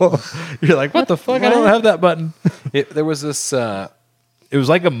trouble. You're like, what the fuck? I don't have that button. There was this It was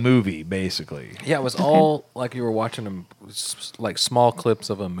like a movie, basically. yeah, it was all like you were watching like small clips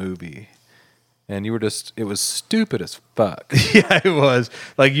of a movie. and you were just, it was stupid as fuck. Yeah, it was.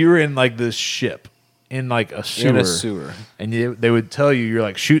 Like you were in like this ship in like a sewer. In a sewer. And they would tell you you're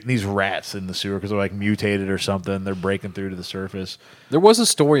like shooting these rats in the sewer because they're like mutated or something. They're breaking through to the surface. There was a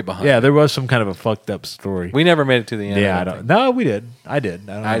story behind Yeah, it. there was some kind of a fucked up story. We never made it to the end. Yeah, I think. don't. No, we did. I did.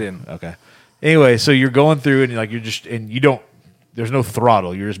 I didn't. Okay. Anyway, so you're going through and like you're just and you don't. There's no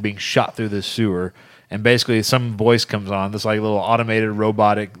throttle. You're just being shot through this sewer, and basically some voice comes on. This like little automated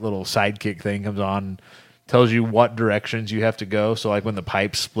robotic little sidekick thing comes on, and tells you what directions you have to go. So like when the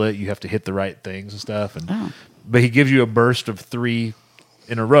pipes split, you have to hit the right things and stuff. And but he gives you a burst of 3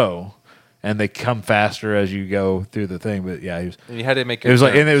 in a row. And they come faster as you go through the thing, but yeah, he was. And you had to make It was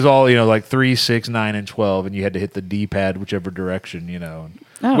like, turns. and it was all like 3, 6, 9, and 12, and you had to hit the D-pad whichever direction,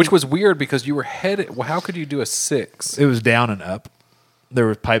 Oh. Which was weird because you were headed. Well, how could you do a 6? It was down and up. There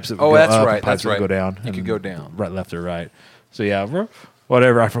were pipes that would Oh, go that's up right, and pipes that's that would right. go down. You could and go down. right, left, or right. So yeah,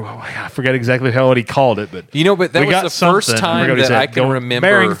 whatever. I forget exactly what he called it, but But that we was got the first something. I time forgot what he that said. I can Going- remember.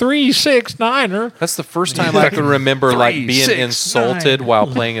 bearing 3, 6, 9. That's the first time I can remember like 3, being 6, insulted 9. while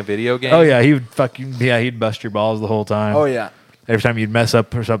playing a video game. Oh yeah, he'd bust your balls the whole time. Oh yeah. Every time you'd mess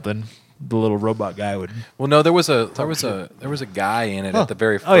up or something, the little robot guy would. Well, no, there was a guy in it at the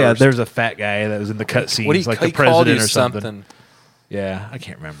very first. Oh yeah, there's a fat guy that was in the cutscenes, What he, like he the called you president or something. something. Yeah, I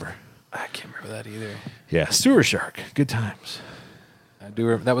can't remember. I can't remember that either. Yeah, Sewer Shark, good times. I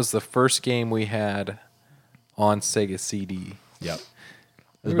do. That was the first game we had on Sega CD. Yep, it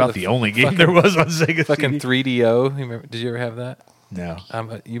was Remember about the only game there was on Sega. Fucking CD. 3DO. You remember, did you ever have that? No,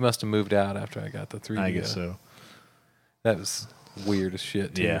 You must have moved out after I got the 3DO. I guess so. That was weird as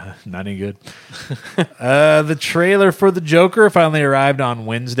shit. Too. Yeah, not any good. The trailer for the Joker finally arrived on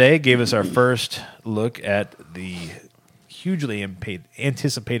Wednesday. Gave us our first look at the hugely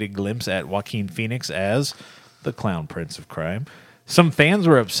anticipated glimpse at Joaquin Phoenix as the Clown Prince of Crime. Some fans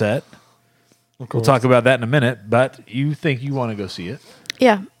were upset. We'll talk about that in a minute, but you think you want to go see it.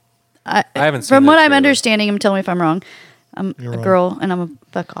 Yeah. I haven't seen From what that I'm trailer. understanding, and tell me if I'm wrong. I'm You're a wrong. girl, and I'm a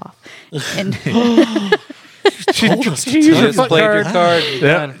fuck off. And Told us to Use You your just fuck played your card. card. You're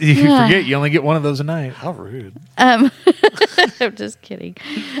Yeah, done. you Yeah. forget you only get one of those a night. How rude. I'm just kidding.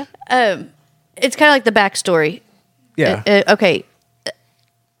 It's kind of like the backstory. Yeah, Okay.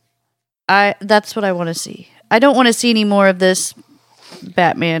 That's what I want to see. I don't want to see any more of this.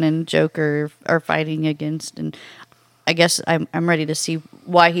 Batman and Joker are fighting against, and I guess I'm ready to see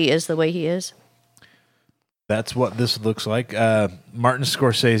why he is the way he is. that's what this looks like. Martin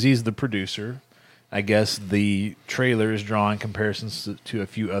Scorsese is the producer. I guess the trailer is drawing comparisons to a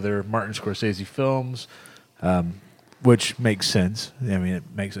few other Martin Scorsese films, which makes sense. I mean, it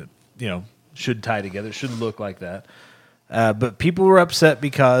makes it, should tie together. It should look like that. But people were upset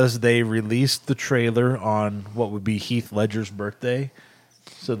because they released the trailer on what would be Heath Ledger's birthday.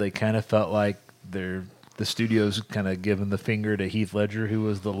 So they kind of felt like the studio's kind of giving the finger to Heath Ledger, who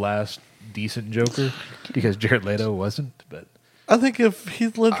was the last decent Joker, because Jared Leto wasn't. But I think if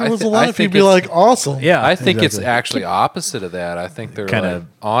Heath Ledger was I alive, think he'd be it's- like, awesome. yeah, I think it's exactly. actually opposite of that. I think they're Kinda- like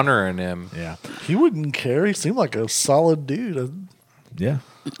honoring him. Yeah, He wouldn't care. He seemed like a solid dude. yeah.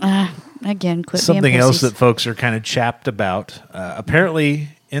 Again, quit Something being else pussies. that folks are kind of chapped about. Apparently,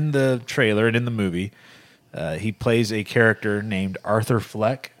 in the trailer and in the movie, he plays a character named Arthur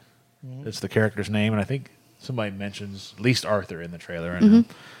Fleck. That's the character's name, and I think somebody mentions at least Arthur in the trailer. I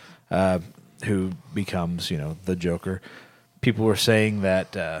know, who becomes the Joker. People were saying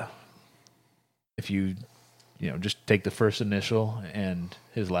that if you just take the first initial and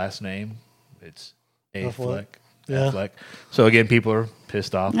his last name, it's A. Affleck. Fleck. Yeah. Affleck. So again, people are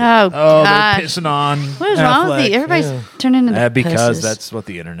pissed off. Oh, gosh. They're pissing on. What is wrong with you? Everybody's Yeah. turning into Because pussies. that's what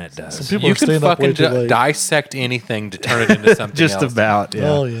the internet does. Some people You are can staying up way fucking too late. dissect anything to turn it into something Just else. about. Yeah.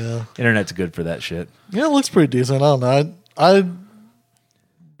 Oh, yeah. Internet's good for that shit. Yeah, it looks pretty decent. I don't know. I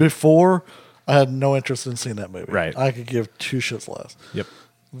before I had no interest in seeing that movie. Right. I could give two shits less. Yep.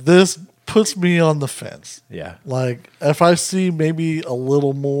 This puts me on the fence. Yeah. Like if I see maybe a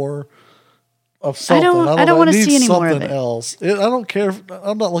little more of something, I don't know, wanna it needs see any more of something it. else. I don't care.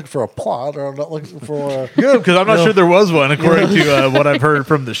 I'm not looking for a plot, or I'm not looking for. Good, because I'm not No. sure there was one, according to what I've heard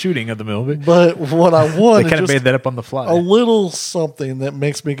from the shooting of the movie. But what I want They is kind of just made that up on the fly. a little something that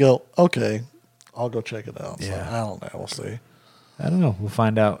makes me go, okay, I'll go check it out. So, Yeah. I don't know. We'll see. I don't know. We'll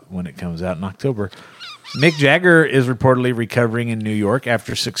find out when it comes out in October. Mick Jagger is reportedly recovering in New York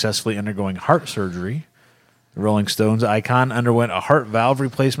after successfully undergoing heart surgery. The Rolling Stones icon underwent a heart valve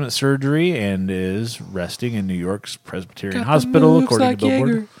replacement surgery and is resting in New York's Presbyterian Hospital, according to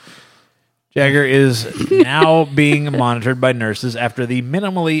Billboard. Jagger is now being monitored by nurses after the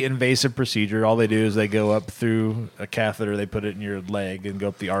minimally invasive procedure. All they do is they go up through a catheter, they put it in your leg and go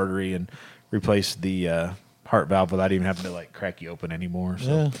up the artery and replace the heart valve without even having to like crack you open anymore. So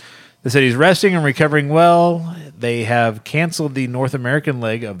Yeah. they said he's resting and recovering well. They have canceled the North American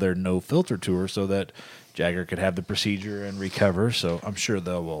leg of their No Filter tour so that Jagger could have the procedure and recover. So I'm sure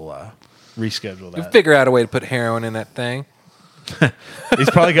they will reschedule You that. figure out a way to put heroin in that thing. He's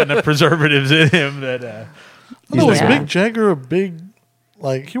probably got enough preservatives in him that I know, was Yeah. Mick Jagger a big,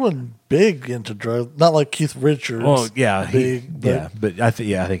 like, he wasn't big into drugs, not like Keith Richards. well, yeah, big, but I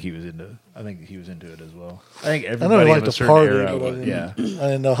think he was into. I think he was into it as well. I think I know everybody he in liked a to certain party, era. but I Was, didn't, yeah, I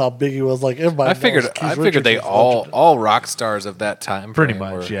didn't know how big he was. Like everybody, I figured knows Keith I figured Richards they was legendary. all rock stars of that time pretty frame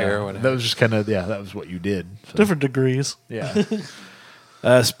much. were Yeah, heroin. that was just kind of that was what you did. So, different degrees. yeah.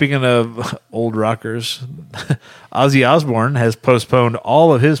 Speaking of old rockers, Ozzy Osbourne has postponed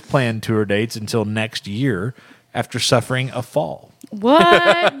all of his planned tour dates until next year after suffering a fall.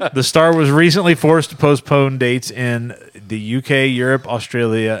 What? The star was recently forced to postpone dates in the UK, Europe,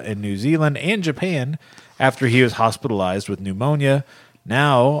 Australia, and New Zealand and Japan after he was hospitalized with pneumonia.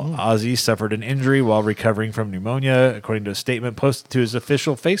 Now, Ozzy suffered an injury while recovering from pneumonia, according to a statement posted to his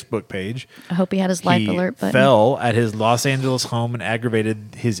official Facebook page. I hope he had his life He alert button. fell at his Los Angeles home and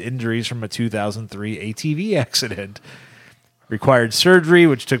aggravated his injuries from a 2003 ATV accident. Required surgery,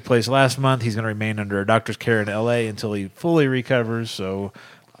 which took place last month. He's going to remain under a doctor's care in LA until he fully recovers. So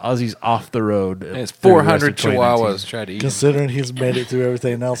Ozzy's off the road. It's through the rest 400 of 2019. chihuahuas tried to eat him. Considering he's made it through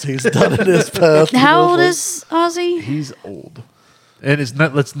everything else he's done in his past. How old is Ozzy? He's old. And it's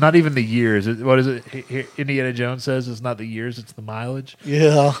not even the years. What is it? Indiana Jones says it's not the years, it's the mileage.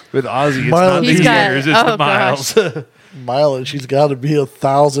 Yeah, With Ozzy, it's Mileage. not the He's got- years, it's the oh, miles. mileage. He's got to be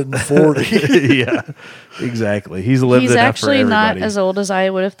 1,040. Yeah, exactly. He's lived He's enough actually for not everybody. as old as I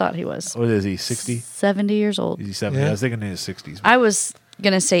would have thought he was. What is he, 60? 70 years old. Is he 70? Yeah. I was thinking in his 60s. I was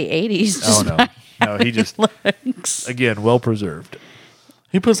going to say 80s. Oh, Just no. by No, he just, looks. again, well preserved.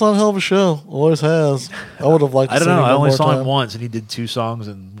 He puts on a hell of a show. Always has. I would have liked to I don't see know. him I one only more saw time. him once, and he did 2 songs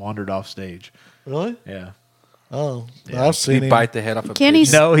and wandered off stage. Really? Yeah. Oh, Yeah. I've seen He'd him. bite the head off a Can he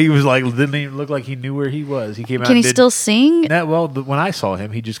pigeon. No, he was like, didn't even look like he knew where he was. He came out Can he and did, still sing? Well, when I saw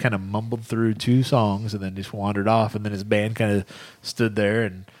him, he just kind of mumbled through 2 songs and then just wandered off. And then his band kind of stood there,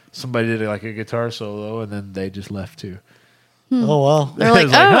 and somebody did like a guitar solo, and then they just left too. Oh wow. They're like,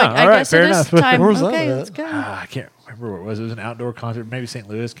 It's like, oh, huh, I all right, guess fair it is enough. time. Where was that Okay, at? let's go. I can't remember what it was. It was an outdoor concert, maybe St.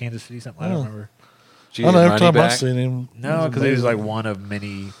 Louis, Kansas City, something. I don't Oh. remember. Did you I get know every money time back? I've seen him. No, he's because he was like amazing. one of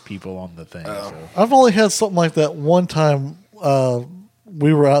many people on the thing. So. I've only had something like that one time.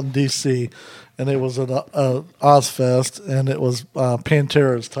 We were out in D.C. and it was an Ozfest, and it was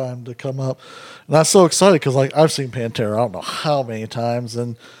Pantera's time to come up, and I was so excited because like I've seen Pantera I don't know how many times,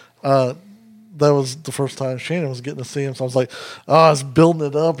 and that was the first time Shannon was getting to see him, so I was like, oh, I was building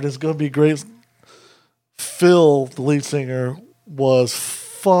it up, and it's going to be great. Phil, the lead singer, was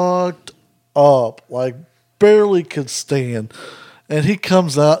fucked up, like barely could stand. And he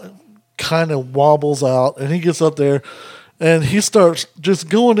comes out, kind of wobbles out, and he gets up there and he starts just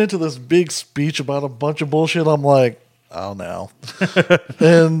going into this big speech about a bunch of bullshit. I'm like, oh no.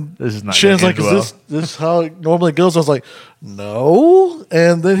 And This is not Shannon's gonna like, end is this how it normally goes? I was like, no.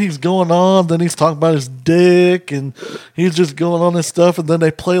 And then he's going on, then he's talking about his dick, and he's just going on this stuff, and then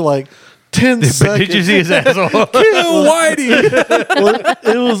they play like 10 seconds. Did you see his asshole? Kill Whitey. Well,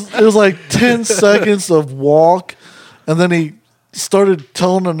 it was like 10 seconds of walk, and then he started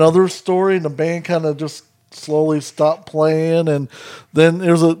telling another story, and the band kind of just slowly stopped playing, and then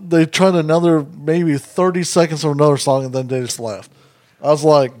they tried another maybe 30 seconds of another song, and then they just left. I was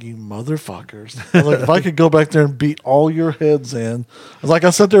like, you motherfuckers. I was like, if I could go back there and beat all your heads in. I was like, I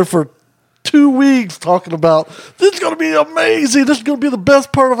sat there for 2 weeks talking about, this is going to be amazing. This is going to be the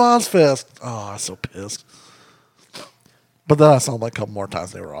best part of Ozfest. Oh, I was so pissed. But then I saw them like a couple more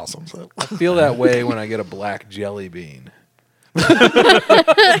times. They were awesome. So. I feel that way when I get a black jelly bean. Like,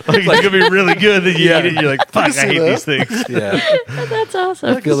 it's gonna be really good. Then you eat it, and you're like, "Fuck, I see hate that. these things." Yeah, That's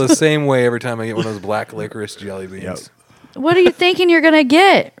awesome. I feel the same way every time I get one of those black licorice jelly beans. Yep. What are you thinking you're going to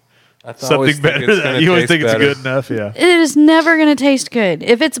get? I always Something think better it's than gonna you always taste think better. it's good enough. Yeah. It is never going to taste good.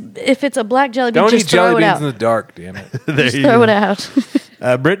 If it's a black jelly bean, Don't just eat throw jelly it beans out. in the dark, damn it. There Just you throw go. it out.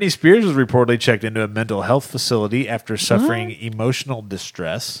 Britney Spears was reportedly checked into a mental health facility after suffering emotional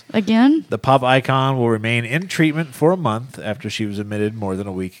distress. Again? The pop icon will remain in treatment for a month after she was admitted more than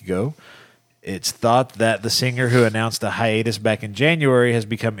a week ago. It's thought that the singer who announced a hiatus back in January has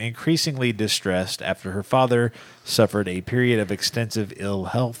become increasingly distressed after her father suffered a period of extensive ill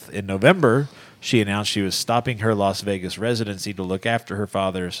health. In November, she announced she was stopping her Las Vegas residency to look after her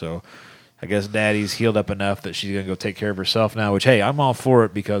father. So I guess Daddy's healed up enough that she's gonna go take care of herself now. Which, hey, I'm all for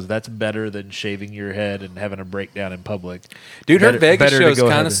it because that's better than shaving your head and having a breakdown in public. Dude, her Vegas better to show is go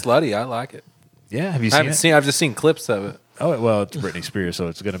kind ahead of slutty. I like it. Yeah, have you I seen haven't it? seen. I've just seen clips of it. Oh well, it's Britney Spears, so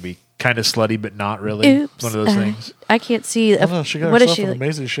it's gonna be kind of slutty, but not really. Oops. It's one of those things. I can't see. I don't know, she got what is herself she in like?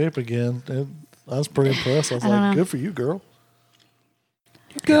 amazing shape again. And I was pretty impressed. I was I don't like, know. good for you, girl.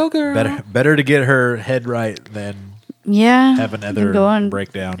 Go girl. Better to get her head right than Yeah. have another go on-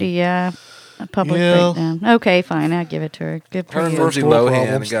 breakdown. Yeah. A public Yeah. breakdown. Okay, fine. I'll give it to her. Good for Her and you. Lindsay world Lohan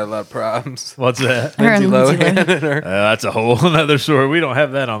problems. got a lot of problems. What's that? Her and Lindsay Lindsay Lohan Lohan. and her. That's a whole other story. We don't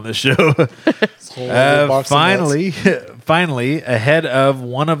have that on this show. This whole other box of nuts. Finally, ahead of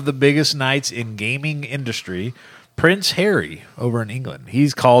one of the biggest nights in gaming industry, Prince Harry over in England.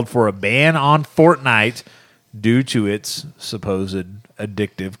 He's called for a ban on Fortnite due to its supposed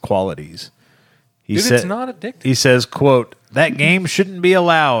addictive qualities. He Dude, said, it's not addictive. He says, quote, "That game shouldn't be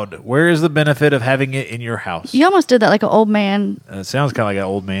allowed. Where is the benefit of having it in your house?" You almost did that like an old man. It sounds kind of like an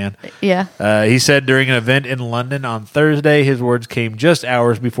old man. Yeah. He said during an event in London on Thursday, his words came just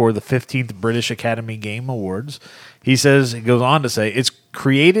hours before the 15th British Academy Game Awards. He says, he goes on to say, "It's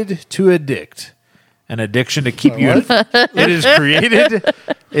created to addict. An addiction to keep you. It is created.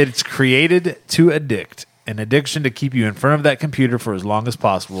 It's created to addict. An addiction to keep you in front of that computer for as long as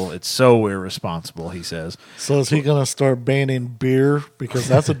possible. It's so irresponsible," he says. So is he going to start banning beer because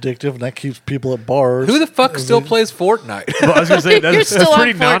that's addictive and that keeps people at bars? Who the fuck Is still he- plays Fortnite? Well, I was going to say, You're that's still on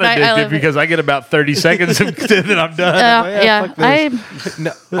pretty Fortnite. I non-addictive love it. because I get about 30 seconds and then I'm done. I'm like, Yeah. fuck this.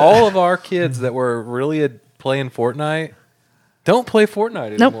 I No, all of our kids that were really playing Fortnite don't play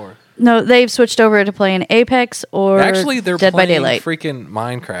Fortnite nope. anymore. No, they've switched over to playing Apex or Actually, they're Dead by playing Daylight. freaking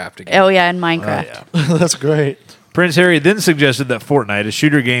Minecraft again. Oh yeah, and Minecraft. Yeah. That's great. Prince Harry then suggested that Fortnite, a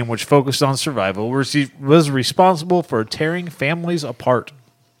shooter game which focused on survival, was responsible for tearing families apart.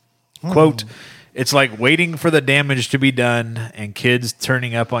 Quote, "It's like waiting for the damage to be done and kids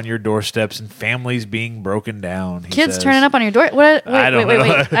turning up on your doorsteps and families being broken down." he Kids says. turning up on your door. What? I don't wait.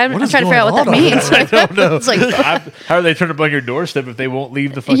 know. I'm What is trying to figure out what that going on means. I don't know. It's like, How are they turning up on your doorstep if they won't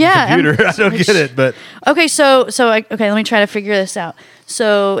leave the fucking Yeah, computer? I don't get it, but okay, let me try to figure this out.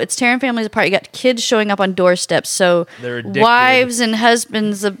 So it's tearing families apart. You got kids showing up on doorsteps. So They're addicted. wives and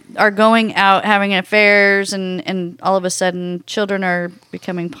husbands are going out having affairs, and all of a sudden children are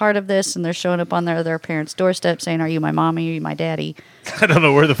becoming part of this, and they're showing up on their parents' doorstep saying, "Are you my mommy? Are you my daddy?" I don't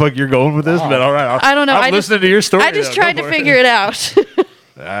know where the fuck you're going with this, but all right. I don't know. I'm listening to your story. I just though. tried Go to for it. figure it out.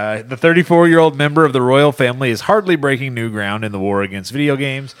 The 34-year-old member of the royal family is hardly breaking new ground in the war against video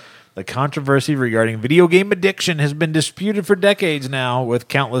games. The controversy regarding video game addiction has been disputed for decades now, with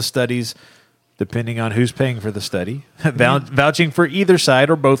countless studies, depending on who's paying for the study, vouching for either side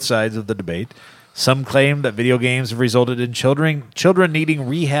or both sides of the debate. Some claim that video games have resulted in children needing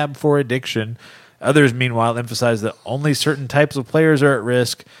rehab for addiction. Others, meanwhile, emphasize that only certain types of players are at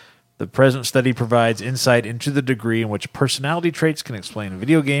risk. The present study provides insight into the degree in which personality traits can explain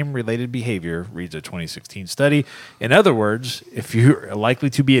video game-related behavior, reads a 2016 study. In other words, if you're likely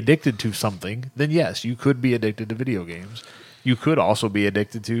to be addicted to something, then yes, you could be addicted to video games. You could also be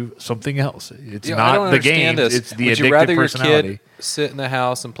addicted to something else. It's I not don't the understand games, this. it's the Would addictive you rather your personality. kid sit in the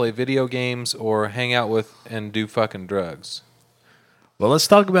house and play video games or hang out with and do fucking drugs? Well, let's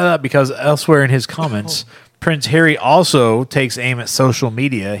talk about that because elsewhere in his comments, Prince Harry also takes aim at social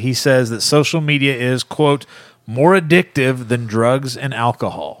media. He says that social media is, quote, more addictive than drugs and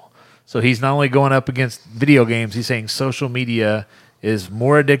alcohol. So he's not only going up against video games, he's saying social media is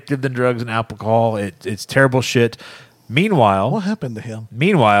more addictive than drugs and alcohol. It's terrible shit. What Meanwhile, happened to him?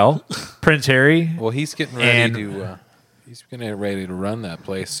 Prince Harry, Well, he's getting ready to run that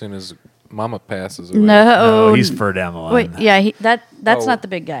place as soon as Mama passes away. no, he's further down the line. Wait, yeah, that's Oh. not the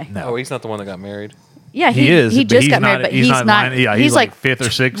big guy. No. Oh, he's not the one that got married. Yeah, He is, He but just he's got not- married, but he's he's not in not. line. Yeah, he's like fifth or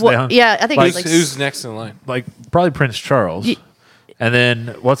sixth down. Yeah, I think Like, he's like Who's next in line? Like probably Prince Charles. Ye- And then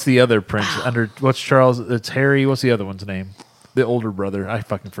what's the other prince under? What's Charles? It's Harry. What's the other one's name? The older brother. I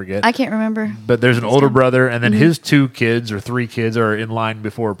fucking forget. I can't remember. But there's an older brother, and then his 2 kids or 3 kids are in line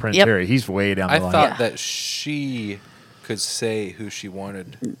before Prince Yep. Harry. He's way down the I line. thought Yeah. that she could say who she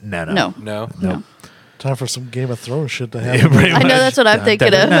wanted. No. No? No. Time for some Game of Thrones shit to Yeah, happen. pretty I know much. that's what I'm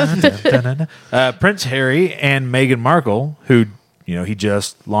thinking of. Prince Harry and Meghan Markle, who he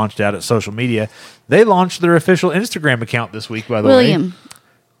just launched out at social media, they launched their official Instagram account this week. By the way, William,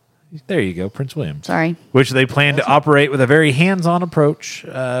 there you go, Prince William. sorry. Which they plan to operate with a very hands-on approach.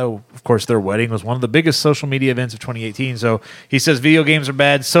 Of course, their wedding was one of the biggest social media events of 2018. So he says video games are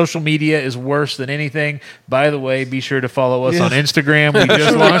bad. Social media is worse than anything. By the way, be sure to follow us Yeah. on Instagram. We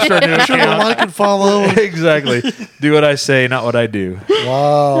just launched our new Sure to account. like and follow. Exactly. Do what I say, not what I do.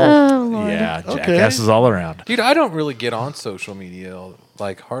 Wow. Oh Lord. Yeah, Okay. jackasses all around. Dude, I don't really get on social media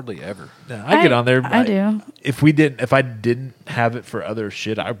like hardly ever. Yeah, I get on there. I do. If I didn't have it for other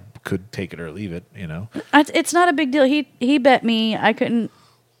shit, I could take it or leave it. You know. It's not a big deal. He bet me I couldn't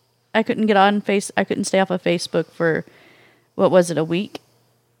get on I couldn't stay off of Facebook for what was it, a week?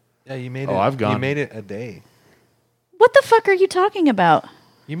 Yeah, you made Oh, it. I've gone- You made it a day. What the fuck are you talking about?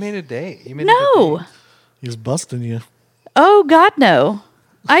 You made a day. You made No. It a day. He's busting you. Oh God, no!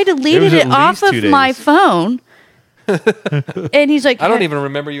 I deleted at it off least of 2 my days. phone. And he's like, I don't even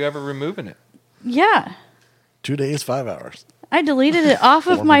remember you ever removing it. Yeah, 2 days, 5 hours. I deleted it off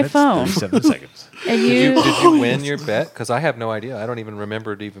of 4 my minutes, phone. 37 seconds. And Did you, you win your bet? Because I have no idea. I don't even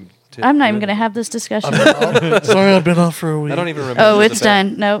remember it even. I'm not even going to have this discussion. Sorry, I've been off for a week. I don't even remember. Oh, the it's bet.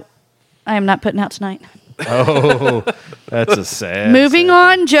 done. No, I am not putting out tonight. Oh, that's a sad. Moving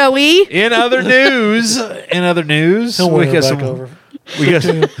sad on, Joey. In other news, He'll we win her got back some. over. We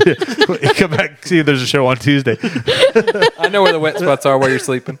got come back. See if there's a show on Tuesday. I know where the wet spots are where you're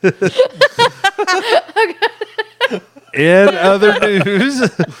sleeping. In other news,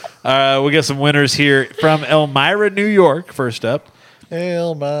 we got some winners here from Elmira, New York. First up,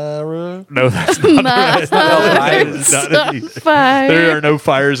 Elmira. no, that's not. That's not, Elmira. not it. Fire. There are no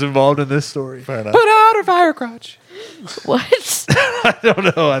fires involved in this story. Fair enough. Put out her fire crotch. What? I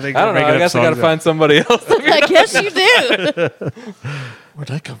don't know. I think I don't know. I guess I got to find somebody else. I guess you do. Where'd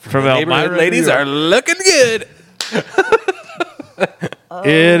that come from? from Neighborhood Elmira. ladies New York. are looking good.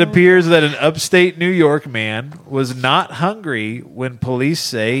 It appears that an upstate New York man was not hungry when police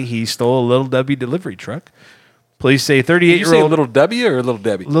say he stole a Little Debbie delivery truck. Police say Did you say 38-year-old little W or little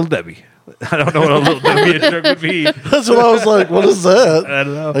Debbie? Little Debbie. I don't know what a Little Debbie truck would be. That's what I was like. What is that? I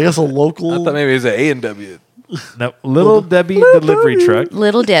don't know. I guess a I local. thought maybe it was an A and W. No, Little Debbie delivery truck.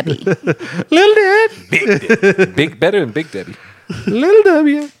 Little Debbie. Little Debbie. Big, better than Big Debbie. Little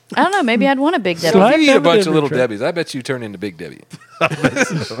Debbie. I don't know. Maybe I'd want a Big Debbie. Slide If you eat a Debbie bunch of delivery little truck. Debbies, I bet you turn into Big Debbie.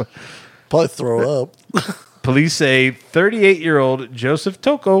 Probably throw up. Police say 38-year-old Joseph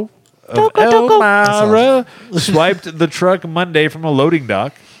Toko of Toko. Elmira swiped the truck Monday from a loading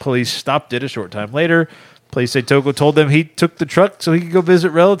dock. Police stopped it a short time later. Police say Toko told them he took the truck so he could go visit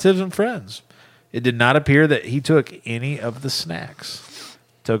relatives and friends. It did not appear that he took any of the snacks.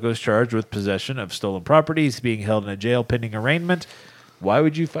 Toko is charged with possession of stolen property. He's being held in a jail pending arraignment. Why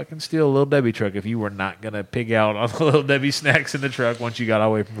would you fucking steal a Little Debbie truck if you were not going to pig out on the Little Debbie snacks in the truck once you got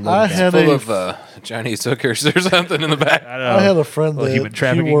away from the I loading dock? had Full a of Chinese hookers or something in the back. I don't know. I had a friend Little human that he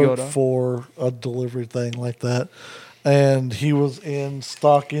trafficking worked going on. for a delivery thing like that, and he was in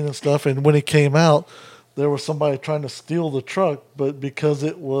stocking and stuff. And when he came out, there was somebody trying to steal the truck, but because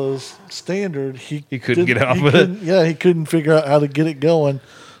it was standard, he couldn't get didn't- off he with it? couldn't- Yeah, he couldn't figure out how to get it going.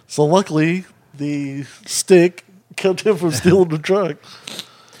 So luckily, the stick kept him from stealing the truck,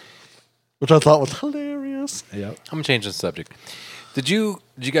 which I thought was hilarious. Yep. I'm gonna change the subject. Did you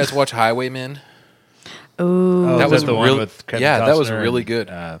guys watch Highwaymen? Ooh. That is was the one real- with Kevin yeah, that was Costner really and, good.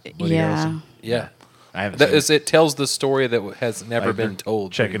 Woody Yeah. Harrelson. Yeah, I haven't that seen is. It tells the story that has never Like, been they're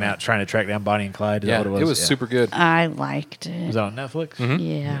told. Checking pretty out, much. trying to track down Bonnie and Clyde. Is Yeah, that what it was Yeah. super good. I liked Was it. that on Netflix?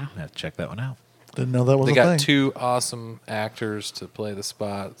 Yeah. Yeah, check that one out. Didn't know that was They a got thing. two awesome actors to play the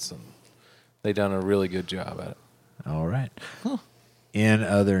spots, and they done a really good job at it. All right. In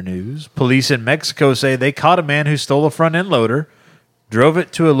other news, police in Mexico say they caught a man who stole a front end loader, drove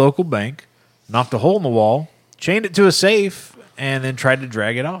it to a local bank, knocked a hole in the wall, chained it to a safe, and then tried to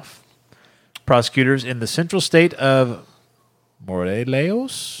drag it off. Prosecutors in the central state of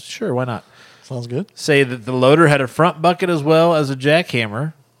Morelos, sure, why not, Sounds good. say that the loader had a front bucket as well as a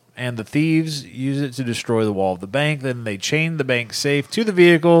jackhammer, and the thieves used it to destroy the wall of the bank. Then they chained the bank safe to the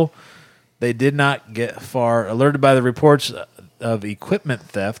vehicle. They did not get far. Alerted by the reports of equipment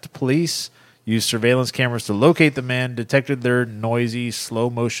theft, police used surveillance cameras to locate the men, detected their noisy,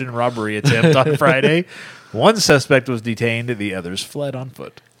 slow-motion robbery attempt on Friday. One suspect was detained. The others fled on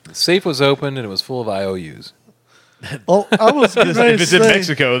foot. The safe was open and it was full of IOUs. Oh, I was going to If it's in say.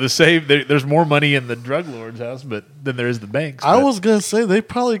 Mexico, the safe there's more money in the drug lord's house, but than there is the bank's. I but- was going to say they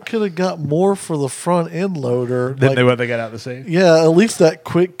probably could have got more for the front end loader. Then like- they got out the safe. Yeah, at least that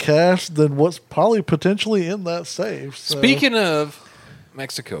quick cash than what's probably potentially in that safe. So. Speaking of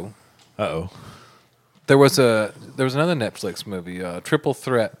Mexico, Uh-oh. there was another Netflix movie, Triple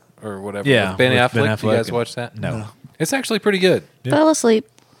Threat or whatever. Yeah, with Ben with Affleck. Ben Did you guys Affleck. watch that? No. It's actually pretty good. Fell asleep.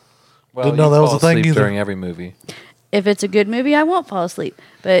 Well, Didn't know you that was fall a thing asleep either. during every movie. If it's a good movie, I won't fall asleep.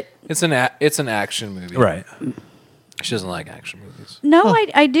 But It's an action movie. Right. She doesn't like action movies. No,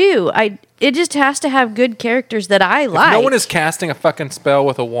 I do. It just has to have good characters that I like. No one is casting a fucking spell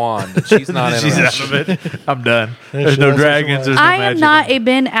with a wand. And she's not She's interested. out of it. I'm done. Yeah, There's she no likes dragons. There's no I am magic. not a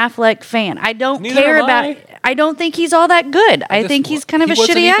Ben Affleck fan. I don't Neither care am about. I. I don't think he's all that good. I think he's kind of a He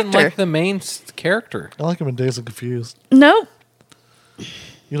wasn't shitty even actor. like the main character. I like him in Days of Confused. Nope.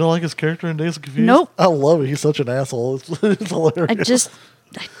 You don't like his character in Days of Confused? Nope. I love it. He's such an asshole. It's hilarious. I just.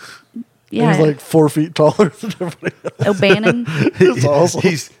 He's Yeah. like 4 feet taller than everybody else. O'Bannon. It's awesome.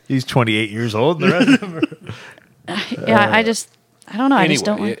 He's 28 years old. And the rest of them are Yeah, I don't know. I just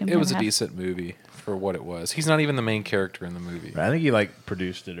don't Anyway, like him. it was a Never have. decent movie for what it was. He's not even the main character in the movie. I think he like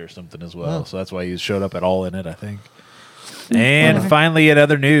produced it or something as well, so that's why he showed up at all in it. I think. And Whatever. finally, in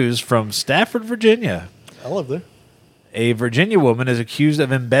other news from Stafford, Virginia, I love that. a Virginia woman is accused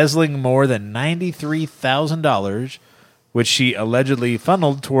of embezzling more than $93,000, which she allegedly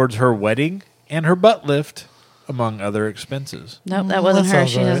funneled towards her wedding and her butt lift, among other expenses. Nope, that wasn't that her.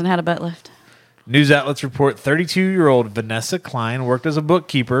 sounds She right. hasn't had a butt lift. News outlets report 32-year-old Vanessa Klein worked as a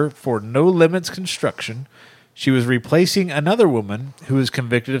bookkeeper for No Limits Construction. She was replacing another woman who was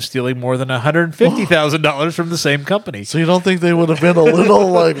convicted of stealing more than $150,000 from the same company. So you don't think they would have been a little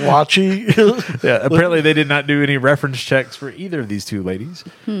like watchy? Yeah, apparently they did not do any reference checks for either of these two ladies.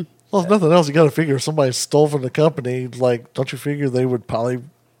 Well, if nothing else, you got to figure if somebody stole from the company. Like, don't you figure they would probably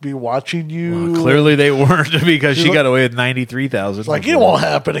be watching you? Well, clearly they weren't because she look- got away with $93,000. It's like it won't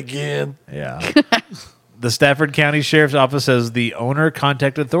happen again. Yeah. The Stafford County Sheriff's Office says the owner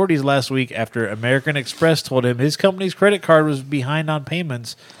contacted authorities last week after American Express told him his company's credit card was behind on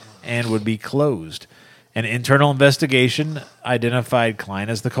payments and would be closed. An internal investigation identified Klein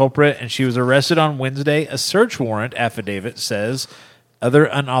as the culprit, and she was arrested on Wednesday. A search warrant affidavit says other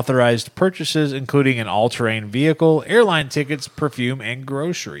unauthorized purchases, including an all-terrain vehicle, airline tickets, perfume, and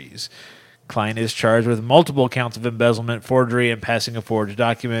groceries. Klein is charged with multiple counts of embezzlement, forgery, and passing a forged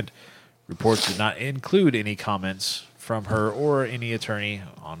document. Reports did not include any comments from her or any attorney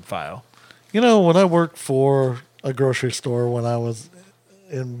on file. You know, when I worked for a grocery store when I was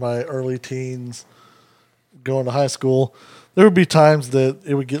in my early teens, going to high school, there would be times that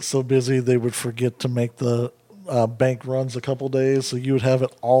it would get so busy they would forget to make the bank runs a couple days, so you would have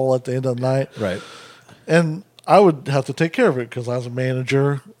it all at the end of the night. Right. And I would have to take care of it because I was a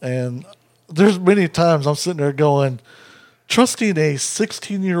manager. And there's many times I'm sitting there going, trusting a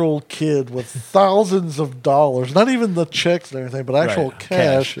 16-year-old kid with thousands of dollars, not even the checks and everything, but actual Right.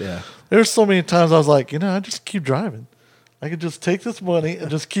 cash. Yeah. There's so many times I was like, I just keep driving. I could just take this money and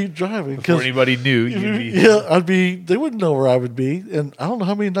just keep driving. Before anybody knew, you'd be. Yeah, they wouldn't know where I would be. And I don't know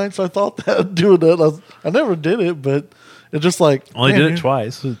how many nights I thought that doing that. I never did it, but it's just like. Only man, did it you're-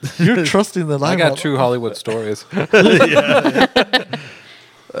 twice. You're trusting that I I'm got not- true Hollywood stories.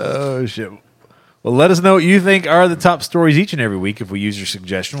 Oh, shit. Well, let us know what you think are the top stories each and every week. If we use your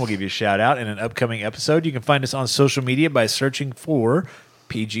suggestion, we'll give you a shout out in an upcoming episode. You can find us on social media by searching for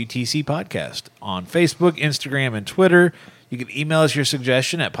PGTC Podcast on Facebook, Instagram, and Twitter. You can email us your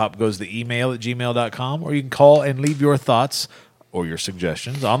suggestion at popgoestheemail@gmail.com, or you can call and leave your thoughts or your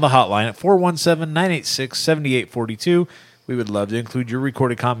suggestions on the hotline at 417-986-7842. We would love to include your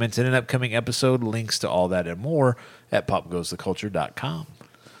recorded comments in an upcoming episode. Links to all that and more at popgoestheculture.com.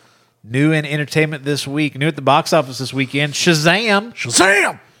 New in entertainment this week. New at the box office this weekend. Shazam!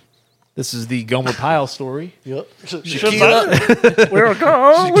 Shazam! This is the Gomer Pyle story. Yep. Shaquille, Where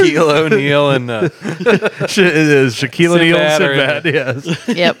going? Shaquille O'Neal and It is Shaquille O'Neal and Sinbad Sinbad. Yes.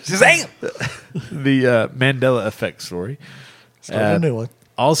 Yep. Shazam! The Mandela Effect story. Start a new one.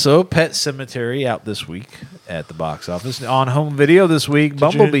 Also, Pet Cemetery out this week at the box office. On home video this week,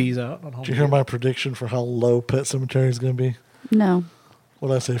 Bumblebee's out on home Did you hear video. my prediction for how low Pet Cemetery is going to be? No. What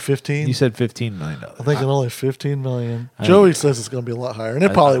did I say, 15? You said $15 million. I'm thinking only 15 million. Joey says it's going to be a lot higher, and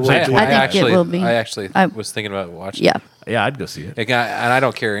it probably will I be. think it will be. I actually I- was thinking about watching. Yeah. Yeah, I'd go see it. And I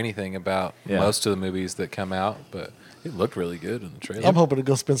don't care anything about Yeah. most of the movies that come out, but it looked really good in the trailer. I'm hoping to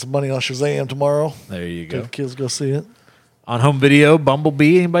go spend some money on Shazam tomorrow. There you Get go. the kids go see it. On home video,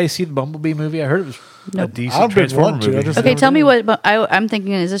 Bumblebee. Anybody see the Bumblebee movie? I heard it was a Nope. decent I've been Transformer wanting to. I movie. just- Okay, never tell me did. what. But I'm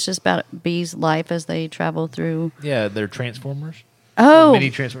thinking, is this just about Bee's life as they travel through? Yeah, they're Transformers. Oh, Mini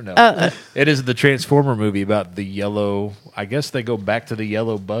Transformer. No, it is the Transformer movie about the yellow. I guess they go back to the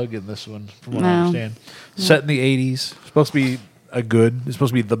yellow bug in this one, from what I No. understand. Set in the '80s. Supposed to be it's supposed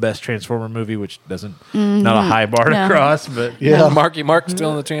to be the best Transformer movie, which doesn't not a high bar to No. cross, but Yeah. Marky Mark's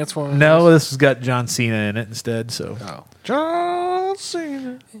still in the Transformers. no, this has got John Cena in it instead. So Oh. John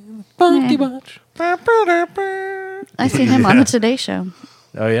Cena. Funky Yeah. Bunch. I see him on the Today Show.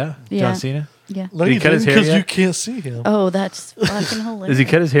 oh yeah, Yeah. John Cena. Yeah. No, Did he you cut his didn't hair because yet? you can't see him. Oh, that's fucking hilarious. Has he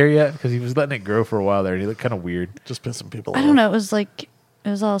cut his hair yet? Because he was letting it grow for a while there, and he looked kind of weird. Just pissing people I off. don't know. It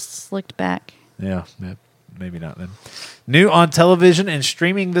was all slicked back. Yeah, maybe not then. New on television and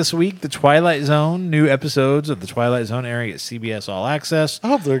streaming this week, The Twilight Zone. New episodes of The Twilight Zone airing at CBS All Access. I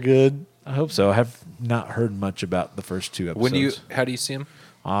hope they're good. I hope so. I have not heard much about the first 2 episodes. How do you see them?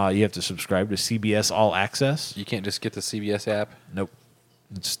 You have to subscribe to CBS All Access. You can't just get the CBS app. Nope.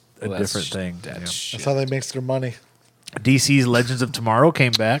 It's a Well, that's different thing. that's Yeah. shit. That's how they make their money, DC's Legends of Tomorrow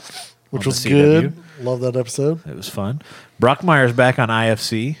came back. which on was the CW. good. Love that episode. It was fun. Brockmire's back on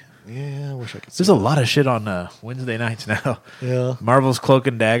IFC. Yeah, I wish I could see There's a lot of shit on Wednesday nights now. Yeah. Marvel's Cloak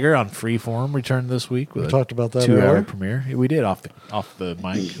and Dagger on Freeform returned this week with We a talked about that 2-hour earlier. premiere. Yeah, we did off the mic. Yep,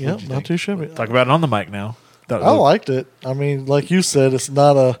 What'd you not think? too shabby. Talk about it on the mic now. Thought it I looked- liked it. I mean, like you said, it's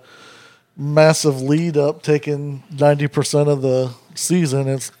not a massive lead up taking 90% of the season.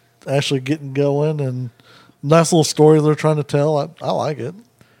 It's actually getting going and nice little story they're trying to tell. I like it.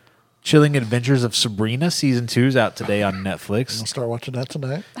 Chilling Adventures of Sabrina season 2 is out today on I'll Netflix. start watching that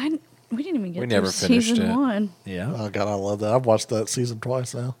tonight. We didn't even get We to never finished season it. 1. Yeah, Oh, God, I love that. I've watched that season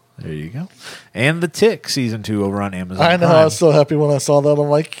twice now. there you go. And The Tick season 2 over on Amazon. I know. Prime. I was so happy when I saw that. I'm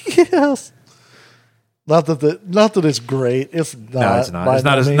like, yes. Not that it's great. It's not. No, it's not. by It's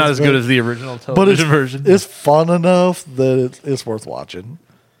not no as not means, as good but- as the original but television version. it's fun enough that it's worth watching.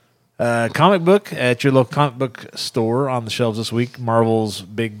 Comic book at your local comic book store on the shelves this week. Marvel's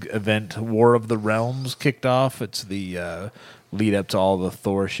big event, War of the Realms, kicked off. It's the lead up to all the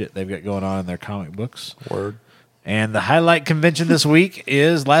Thor shit they've got going on in their comic books. Word. And the highlight convention this week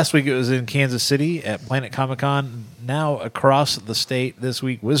is last week it was in Kansas City at Planet Comic Con. Now across the state this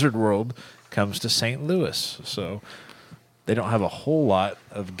week, Wizard World comes to St. Louis. So they don't have a whole lot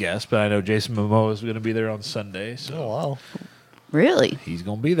of guests, but I know Jason Momoa is going to be there on Sunday. So Oh, wow. Really? he's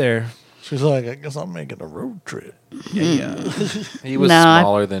going to be there. She's like, I guess I'm making a road trip. Yeah. He was No, I-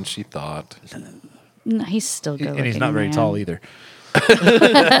 smaller than she thought. No, he's still good. And he's not very tall either.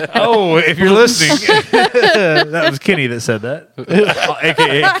 Oh, if you're listening, that was Kenny that said that,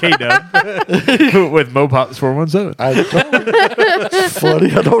 aka K-Dub, with Mopops 417.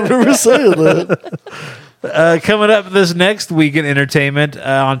 Funny, I don't remember saying that. Coming up this next week in entertainment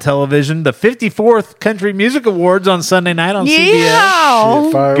on television, the 54th Country Music Awards on Sunday night on CBS. Yeah.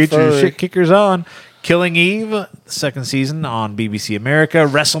 Shit, fire, Get your fire. shit kickers on. Killing Eve, second season on BBC America.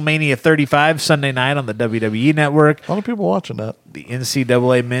 WrestleMania 35 Sunday night on the WWE Network. A lot of people watching that. The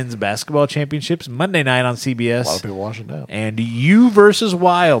NCAA Men's Basketball Championships Monday night on CBS. A lot of people watching that. And You versus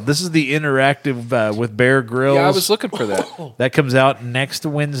Wild. This is the interactive with Bear Grylls. Yeah, I was looking for that. That comes out next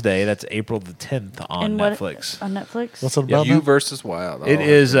Wednesday. That's April the 10th on And what- Netflix. On Netflix? What's it about You now? versus Wild. It Oh,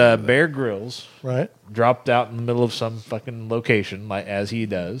 is Bear Grylls Right? dropped out in the middle of some fucking location, like as he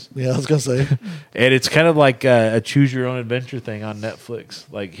does, Yeah, I was going to say. and it's kind of like a choose your own adventure thing on Netflix.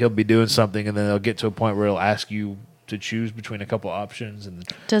 Like he'll be doing something, and then they'll get to a point where he'll ask you to choose between a couple options, and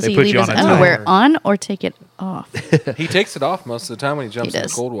Does they he put leave you his on a underwear timer. on or take it off? He takes it off most of the time when he jumps He in the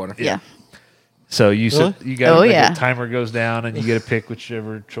does. cold water. Yeah. So you Really? you got Oh, the yeah. timer goes down, and you get to pick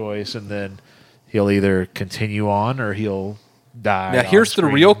whichever choice, and then he'll either continue on or he'll die. Now, on here's the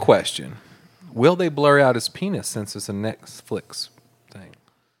screen. real question. Will they blur out his penis since it's a Netflix thing?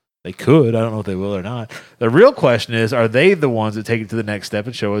 They could. I don't know if they will or not. The real question is, are they the ones that take it to the next step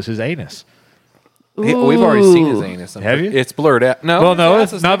and show us his anus? We've already seen his Ooh. anus. Have you? It's blurred out. No. Well, no, his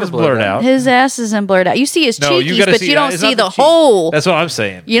it's ass is not never if it's blurred out. His ass isn't blurred out. You see his No, you cheekies, gotta but see you that. don't It's see not the the cheek. hole. That's what I'm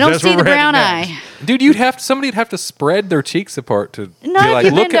saying. You don't That's see where the we're heading brown next. eye. Dude, somebody'd have to spread their cheeks apart to be No, if like,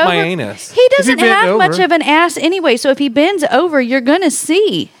 you look bend at my over- anus. He doesn't bend have much over. of an ass anyway, so if he bends over, you're going to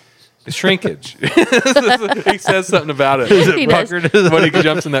see. The shrinkage. He says something about it. He does. When he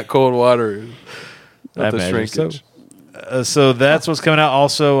jumps in that cold water. I The imagine so. shrinkage. So that's what's coming out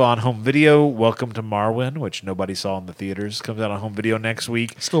also on home video. Welcome to Marwin, which nobody saw in the theaters, comes out on home video next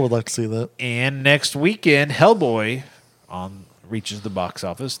week. Still would like to see that. And next weekend, Hellboy reaches the box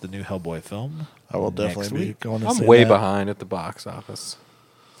office, the new Hellboy film. I will next definitely be week. going to I'm see way that. behind at the box office.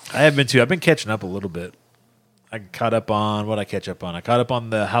 I have been too. I've been catching up a little bit. I caught up on what I catch up on. I caught up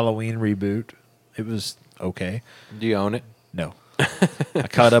on the Halloween reboot. It was okay. Do you own it? No. I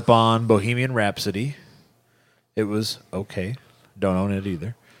caught up on Bohemian Rhapsody. It was okay. Don't own it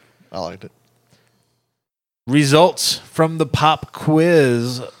either. I liked it. Results from the pop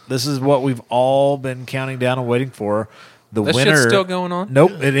quiz. This is what we've all been counting down and waiting for. The That winner. shit's still going on?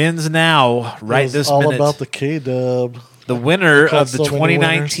 Nope, it ends now. Right It was this all minute. about the K-Dub. The winner called of the so many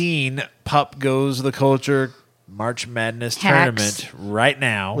 2019 Pop Goes the Culture March Madness Hacks. tournament right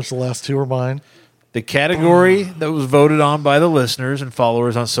now Which the last two were mine. The category that was voted on by the listeners and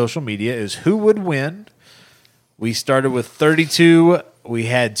followers on social media is who would win. We started with 32. We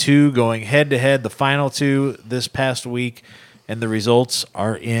had 2 going head-to-head, the final 2 this past week, and the results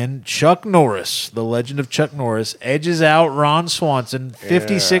are in. Chuck Norris, the legend of Chuck Norris, edges out Ron Swanson,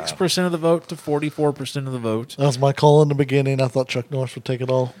 56% of the vote to 44% of the vote. That was my call in the beginning. I thought Chuck Norris would take it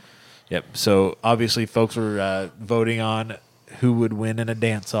all. Yep. So obviously, folks were voting on who would win in a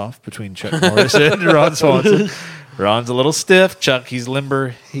dance-off between Chuck Norris and Ron Swanson. Ron's a little stiff. Chuck, he's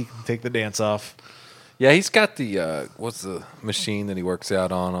limber. He can take the dance-off. Yeah, he's got the what's the machine that he works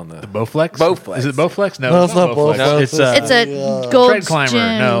out on the Bowflex? Bowflex. Is it Bowflex? No, it's not Bowflex. No, It's It's a Tread Gold's Climber.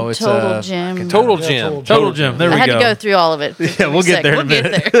 Gym, No, it's Total Gym. Total Yeah, Gym. Total Gym. There I we had go. to go through all of it. Yeah, we'll get there in a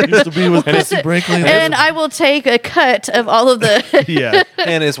minute. We'll get Used to be with Christy Brinkley. and I will take a cut of all of the. Yeah.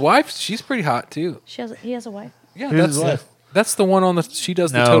 And his wife, she's pretty hot too. He has a wife. Yeah, Who's his wife? That's the one on the. She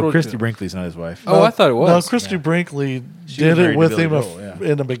does the No, Total Christy Gym. Brinkley's not his wife. Oh, I thought it was. No, Christy Brinkley She was did married it to with Billy him Joel,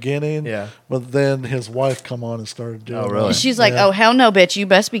 yeah. in the beginning. Yeah. But then his wife come on and started doing Oh, really? it. She's like, Yeah. "Oh hell no, bitch! You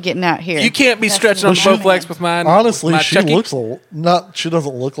best be getting out here." You can't be That's stretching on the Well, she- Bowflex with mine. Honestly, with my she Chucky. looks not. She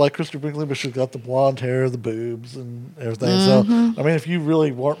doesn't look like Christy Brinkley, but she's got the blonde hair, the boobs, and everything. So, I mean, if you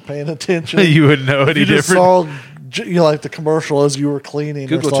really weren't paying attention, You wouldn't know any you just different. saw like the commercial as you were cleaning.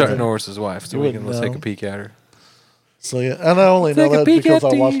 Google or something. Chuck Norris's wife so You we can wouldn't take know. a peek at her. So yeah, and I only know Take a that peek because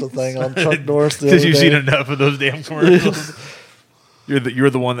at I watched these. the thing on Chuck Norris the Because other you've day. seen enough of those damn commercials. You're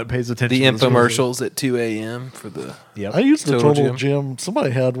the one that pays attention The to those commercials. infomercials at 2 a.m. for the. Yep. I used the Total Total Gym. Gym.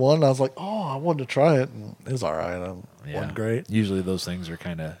 Somebody had one. And I was like, oh, I wanted to try it. And it was all right. It wasn't great. Usually those things are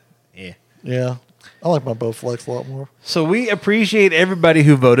kind of Yeah, I like my Bowflex a lot more. So we appreciate everybody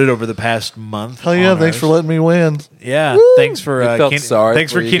who voted over the past month. Hell yeah! on Thanks ours. for letting me win. Yeah, thanks for We felt sorry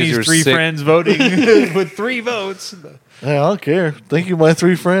thanks for for you 'cause you Kenny's were 3 sick. friends voting with 3 votes. Hey, I don't care. Thank you, my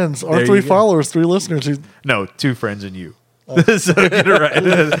 3 friends, or There 3 you go. followers, 3 listeners. Who No, 2 friends and you. So get it right.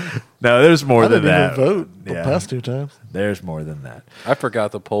 No, there's more I than didn't that. even vote the Yeah. past 2 times. There's more than that. I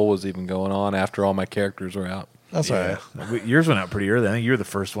forgot the poll was even going on after all my characters were out. That's all right. Yours went out pretty early. I think you were the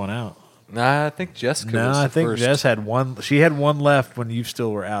first one out. Nah, I think Jessica No, was I the think first. Jess had one. She had one left when you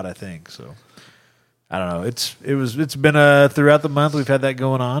still were out. I think so. I don't know. It's been throughout the month we've had that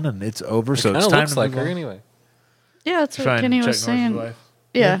going on, and it's over. So Kind it's of time looks to like move her on. anyway. Yeah, that's what Find Kenny Chuck was Norris's saying. wife.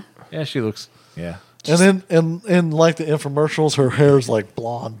 Yeah. Yeah, she looks. Yeah. And then in like the infomercials, her hair's like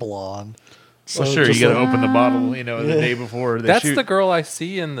blonde. So Well, sure. You just got to like- open the bottle. You know, the day before they That's shoot. the girl I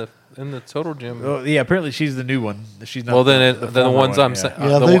see in the Total Gym. Oh, yeah. Apparently, she's the new one. She's not. Well, then the former ones one, I'm yeah. saying,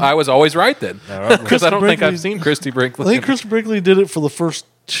 Yeah, they- I was always right then, because I don't think Brinkley- I've seen Christy I Brinkley. think Christy Brinkley did it for the first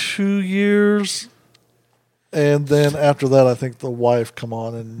 2 years, and then after that, I think the wife come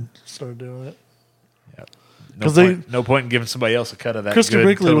on and started doing it. No 'Cause they- point, no point in giving somebody else a cut of that. Christy good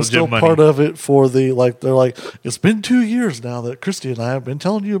Brinkley Total was still Gym money. part of it for the they're like, it's been 2 years now that Christy and I have been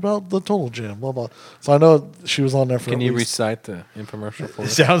telling you about the Total Gym, blah blah. So I know she was on there for. Can at you least, recite the infomercial for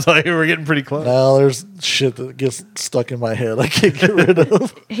us? Sounds like we're getting pretty close. Now there's shit that gets stuck in my head I can't get rid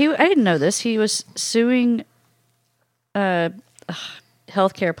of. I didn't know this. He was suing a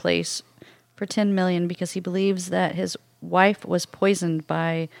healthcare place for $10 million because he believes that his wife was poisoned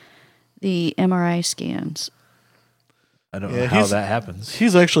by the MRI scans. I don't Yeah, know how he's- that happens.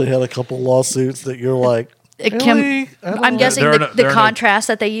 He's actually had a couple lawsuits that you're like, It really? can- I don't I'm know. guessing There are the, no- there the are no- contrast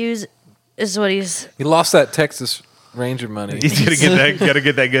that they use is what he's. He lost that Texas Ranger money. He's gonna get that. Got to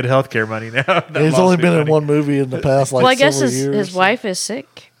get that good healthcare money now. That He's only lawsuit been in money. one movie in the past like Well, I guess several his, years. his wife is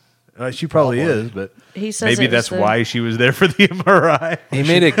sick. She probably is, but He says maybe it was that's the- why she was there for the MRI. He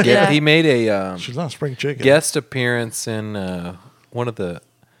made a Yeah. he made a She's not spring chicken. guest appearance in one of the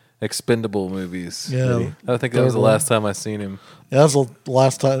Expendable movies. Yeah. I think that was the Third one. last time I seen him. Yeah, that was the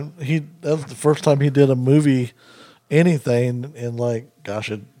last time that was the first time he did a movie, anything in like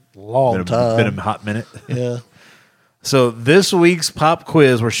gosh a long time. Been a hot minute. Yeah. So this week's pop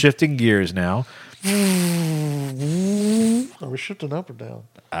quiz, we're shifting gears now. Are we shifting up or down?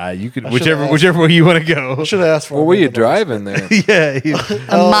 You could I should've asked. whichever way you want to go. I should have asked for. What a were you minute. driving there? Yeah, A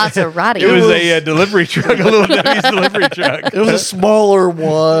Maserati. it was a delivery truck, a little Debbie's delivery truck. It was a smaller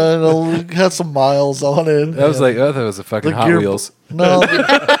one. It had some miles on it. That was like, oh, that was a fucking Hot Wheels. No,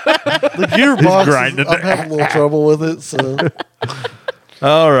 the gearbox. grinding I'm having a little trouble with it. So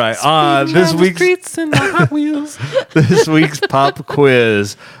All right, this week's streets in my Hot Wheels. this week's pop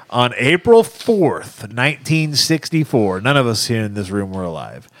quiz on April 4th, 1964. None of us here in this room were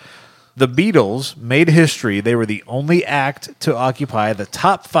alive. The Beatles made history. They were the only act to occupy the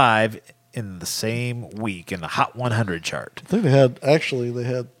top 5 in the same week in the Hot 100 chart. I think they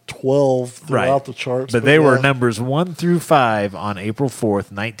had 12 throughout the charts. But they were yeah. numbers 1 through 5 on April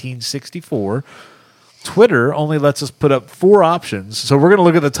 4th, 1964. Twitter only lets us put up 4 options. So we're going to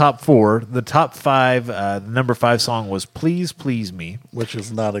look at the top 4. The top 5, the number 5 song was Please Please Me. Which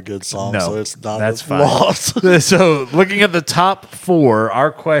is not a good song, No, so it's not that's a fine. loss. So looking at the top 4,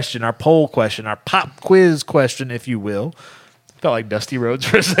 our question, our poll question, our pop quiz question, if you will. Felt like Dusty Rhodes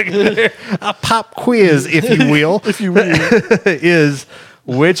for a second there. A pop quiz, if you will. If you will. Is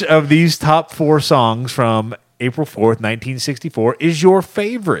which of these top 4 songs from April 4th, 1964 is your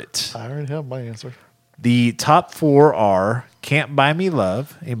favorite? I already have my answer. The top 4 are Can't Buy Me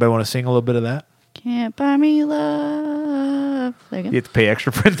Love. Anybody want to sing a little bit of that? Can't buy me love. There you You go. have to pay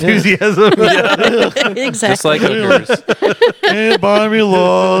extra for enthusiasm. Exactly. Just like hookers. Can't buy me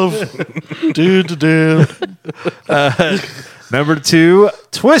love. Do. Number 2,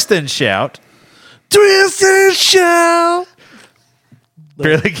 Twist and Shout. Twist and shout.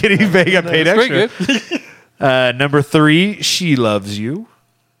 Barely kidding. They got paid It's pretty extra. good. Number 3, She Loves You.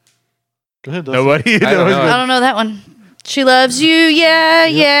 Go ahead, Dustin. Nobody I don't know. I don't know that one. She loves you. Yeah,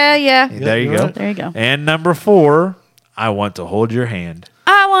 yeah. There you you're go. right. There you go. And number 4, I Want to Hold Your Hand.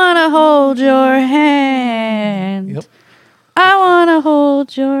 I want to hold your hand. Yep. I want to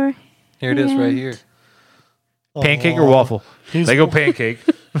hold your Here it is right here. Pancake or waffle? He's- They go pancake.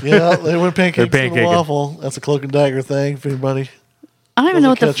 Yeah, they went pancakes They're and pancaking. waffle. That's a cloak and dagger thing for anybody. I don't even know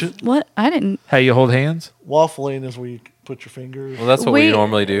what Doesn't catch it. what I didn't. How you hold hands? Waffling is where you put your fingers. Well, that's what we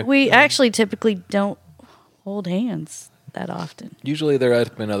normally do. We actually typically don't hold hands that often. Usually they're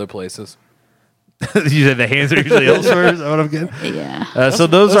up in other places. You said the hands are usually elsewhere. Is that what I'm getting? Yeah. So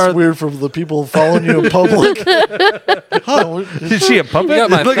those That's are. weird for the people following you in public. Huh, Is she a puppet? You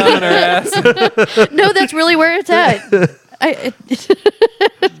got my Look thumb in her ass. No, that's really where it's at.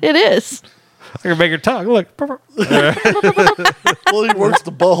 It is. I can make her talk. Look. well, he works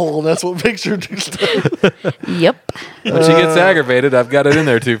the butthole, and that's what makes her do stuff. Yep. When she gets aggravated, I've got it in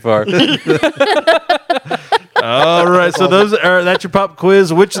there too far. All right. So that's your pop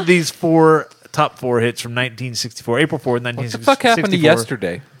quiz. Which of these top 4 hits from 1964, April 4th, What the 1964? fuck happened to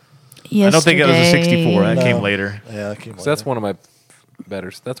yesterday? I don't think it was a 64. That No. came later. Yeah, that came 'Cause that's one of my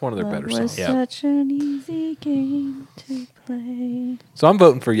better. That's one of their better Love was songs. Yeah. such an easy game to play. So I'm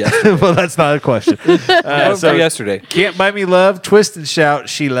voting for yesterday. Well, that's not a question. I'm voting for yesterday. Can't Buy Me Love, Twist and Shout,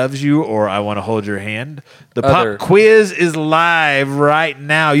 She Loves You, or I Want to Hold Your Hand. The Other. pop quiz is live right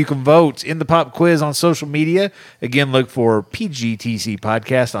now. You can vote in the pop quiz on social media. Again, look for PGTC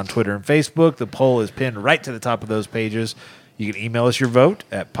Podcast on Twitter and Facebook. The poll is pinned right to the top of those pages. You can email us your vote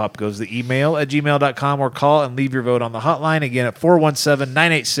at popgoestheemail@gmail.com or call and leave your vote on the hotline again at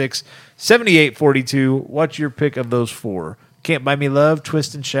 417-986-7842. What's your pick of those 4? Can't Buy Me Love,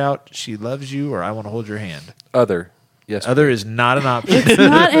 Twist and Shout, She Loves You, or I Want to Hold Your Hand. Other. Yesterday. Other is not an option. It's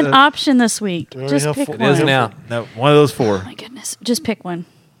not an option this week. already Just have pick four- one. It is now. No, one of those 4. Oh my goodness. Just pick one.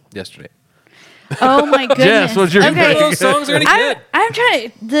 Yesterday. Oh my goodness. Jess, what's your okay. pick? Those songs are any good. I'm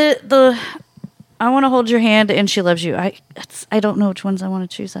trying the I want to hold your hand and She Loves You. I don't know which ones I want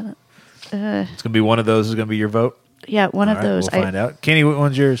to choose. It's going to be one of those is going to be your vote. Yeah, one All of right, those. We'll find out. Kenny, what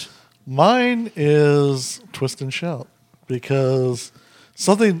one's yours? Mine is Twist and Shout because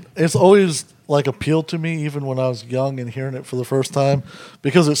it's always like appealed to me even when I was young and hearing it for the first time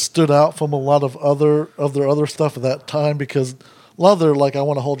because it stood out from a lot of their other stuff at that time because a lot of their like I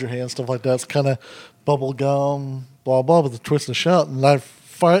Want to Hold Your Hand stuff like that's kind of bubble gum blah blah but the Twist and Shout and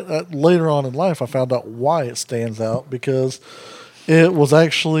later on in life I found out why it stands out because it was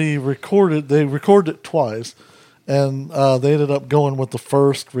actually recorded. They recorded it twice. And they ended up going with the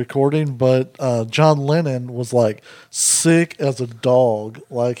first recording, but John Lennon was like sick as a dog.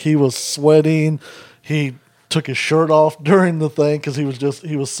 Like he was sweating. He took his shirt off during the thing because he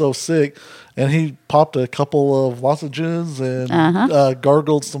was so sick. And he popped a couple of lozenges and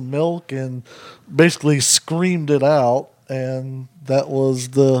gargled some milk and basically screamed it out. And that was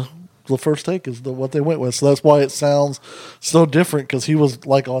the first take is what they went with. So that's why it sounds so different because he was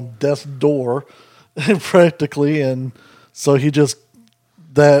like on death's door. Practically, and so he just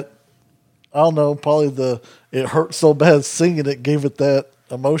I don't know, probably it hurt so bad singing it gave it that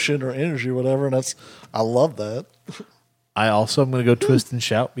emotion or energy or whatever, and I love that. I also am going to go Twist and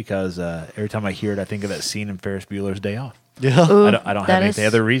Shout because every time I hear it, I think of that scene in Ferris Bueller's Day Off. Yeah, Ooh, I don't have any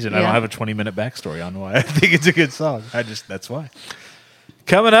other reason. I yeah. don't have a 20-minute backstory on why I think it's a good song. That's why.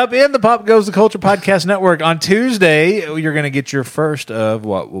 Coming up in the Pop Goes the Culture Podcast Network on Tuesday, you're going to get your first of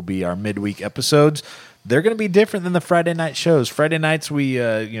what will be our midweek episodes. They're going to be different than the Friday night shows. Friday nights, we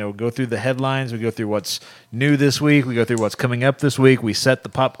go through the headlines. We go through what's new this week. We go through what's coming up this week. We set the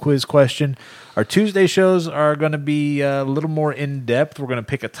pop quiz question. Our Tuesday shows are going to be a little more in-depth. We're going to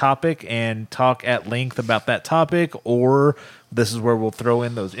pick a topic and talk at length about that topic, or this is where we'll throw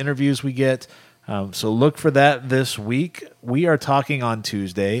in those interviews we get. So look for that this week. We are talking on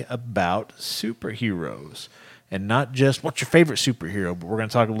Tuesday about superheroes. And not just what's your favorite superhero, but we're going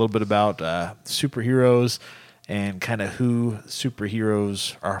to talk a little bit about superheroes and kind of who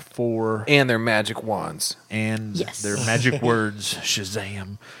superheroes are for. And their magic wands. And Yes. their magic words,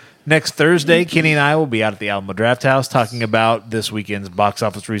 Shazam. Next Thursday, Kenny and I will be out at the Alamo Draft House talking about this weekend's box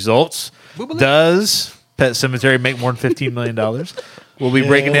office results. Does Pet Cemetery make more than $15 million? We'll be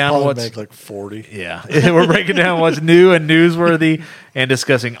breaking down probably what's make like 40. yeah. We're breaking down what's new and newsworthy and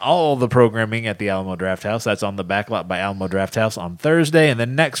discussing all the programming at the Alamo Draft House. That's on the Backlot by Alamo Draft House on Thursday, and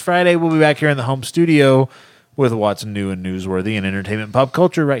then next Friday we'll be back here in the home studio with what's new and newsworthy and entertainment and pop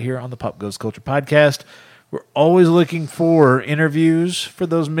culture right here on the Pop Goes Culture podcast. We're always looking for interviews for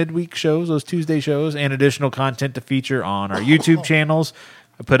those midweek shows, those Tuesday shows, and additional content to feature on our YouTube channels.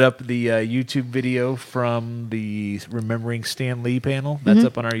 I put up the YouTube video from the Remembering Stan Lee panel. That's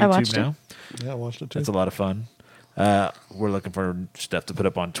up on our I watched YouTube now. Yeah, I watched it too. That's a lot of fun. We're looking for stuff to put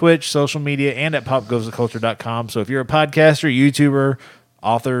up on Twitch, social media, and at popgoestheculture.com. So if you're a podcaster, YouTuber,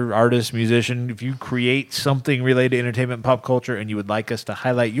 author, artist, musician, if you create something related to entertainment and pop culture and you would like us to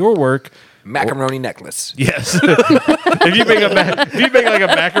highlight your work, Macaroni necklace. yes. if you make like a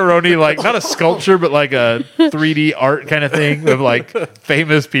macaroni, like not a sculpture, but like a 3D art kind of thing of like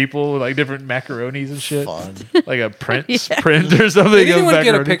famous people with like different macaronis and shit. Fun. Like a print or something. Did of anyone get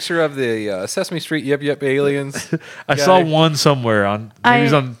a macaroni. picture of the Sesame Street Yep Yep aliens? I guy? saw one somewhere on maybe it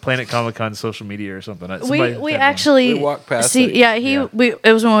was I- on Planet Comic Con social media or something. We Somebody had one. actually We walked past see. it. Yeah, Yeah.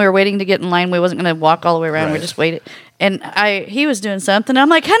 it was when we were waiting to get in line. We wasn't going to walk all the way around. We Right. just waited, and he was doing something. I'm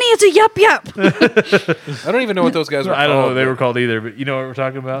like, honey, it's a yup yup. I don't even know what those guys were I don't know called. what they were called either, but you know what we're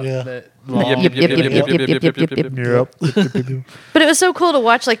talking about? Yeah. That Yep, long, yep, yep, yep, yep, yep, yep, yep, yep, yep, yep. Europe. But it was so cool to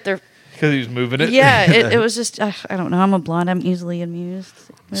watch. Like their Because he was moving it. yeah, it was just I don't know. I'm a blonde. I'm easily amused.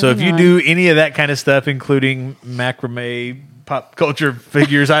 So if you do any of that kind of stuff, including macrame, pop culture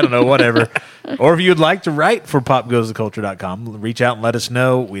figures, I don't know, whatever, or if you'd like to write for popgoestheculture.com, reach out and let us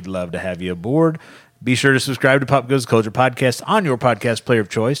know. We'd love to have you aboard. Be sure to subscribe to Pop Goes the Culture podcast on your podcast player of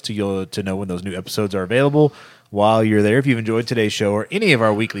choice to know when those new episodes are available. While you're there, if you've enjoyed today's show or any of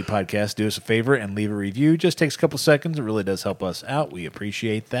our weekly podcasts, do us a favor and leave a review. Just takes a couple seconds. It really does help us out. We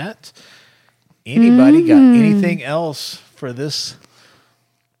appreciate that. Anybody got anything else for this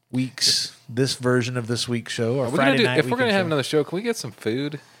version of this week's show or Are we Friday gonna do, night? if we're going to weekend have show? another show, can we get some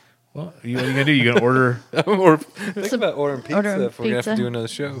food? What are you going to do? You going to order? Or think about ordering pizza ordering if we're going to have to pizza. do another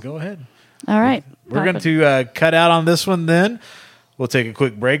show. Go ahead. all right, We're going to cut out on this one then. We'll take a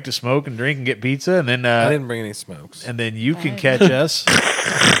quick break to smoke and drink and get pizza, and then I didn't bring any smokes. and then you can catch us.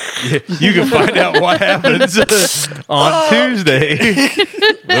 You can find out what happens on Tuesday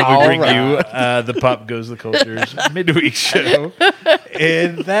when we bring you the Pop Goes the Culture's midweek show.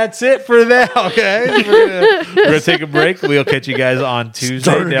 And that's it for now, guys. We're gonna take a break. We'll catch you guys on Tuesday.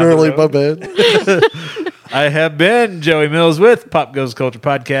 Started down the early, road. my bad. I have been Joey Mills with Pop Goes the Culture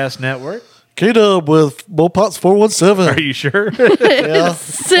Podcast Network. K-Dub with Bullpots Are 417. you sure? Yeah. Well,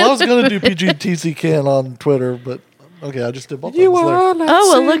 I was going to do PGTC Can on Twitter, but okay, I just did both. You oh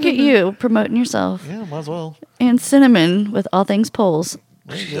well, look at you promoting yourself. Yeah, might as well. And Cinnamon with all things polls.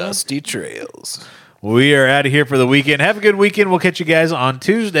 Dusty trails. We are out of here for the weekend. Have a good weekend. We'll catch you guys on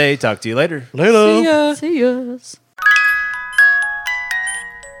Tuesday. Talk to you later. Later. See yas.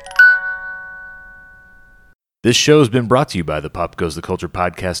 This show has been brought to you by the Pop Goes the Culture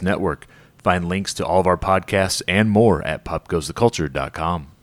Podcast Network. Find links to all of our podcasts and more at popgoestheculture.com.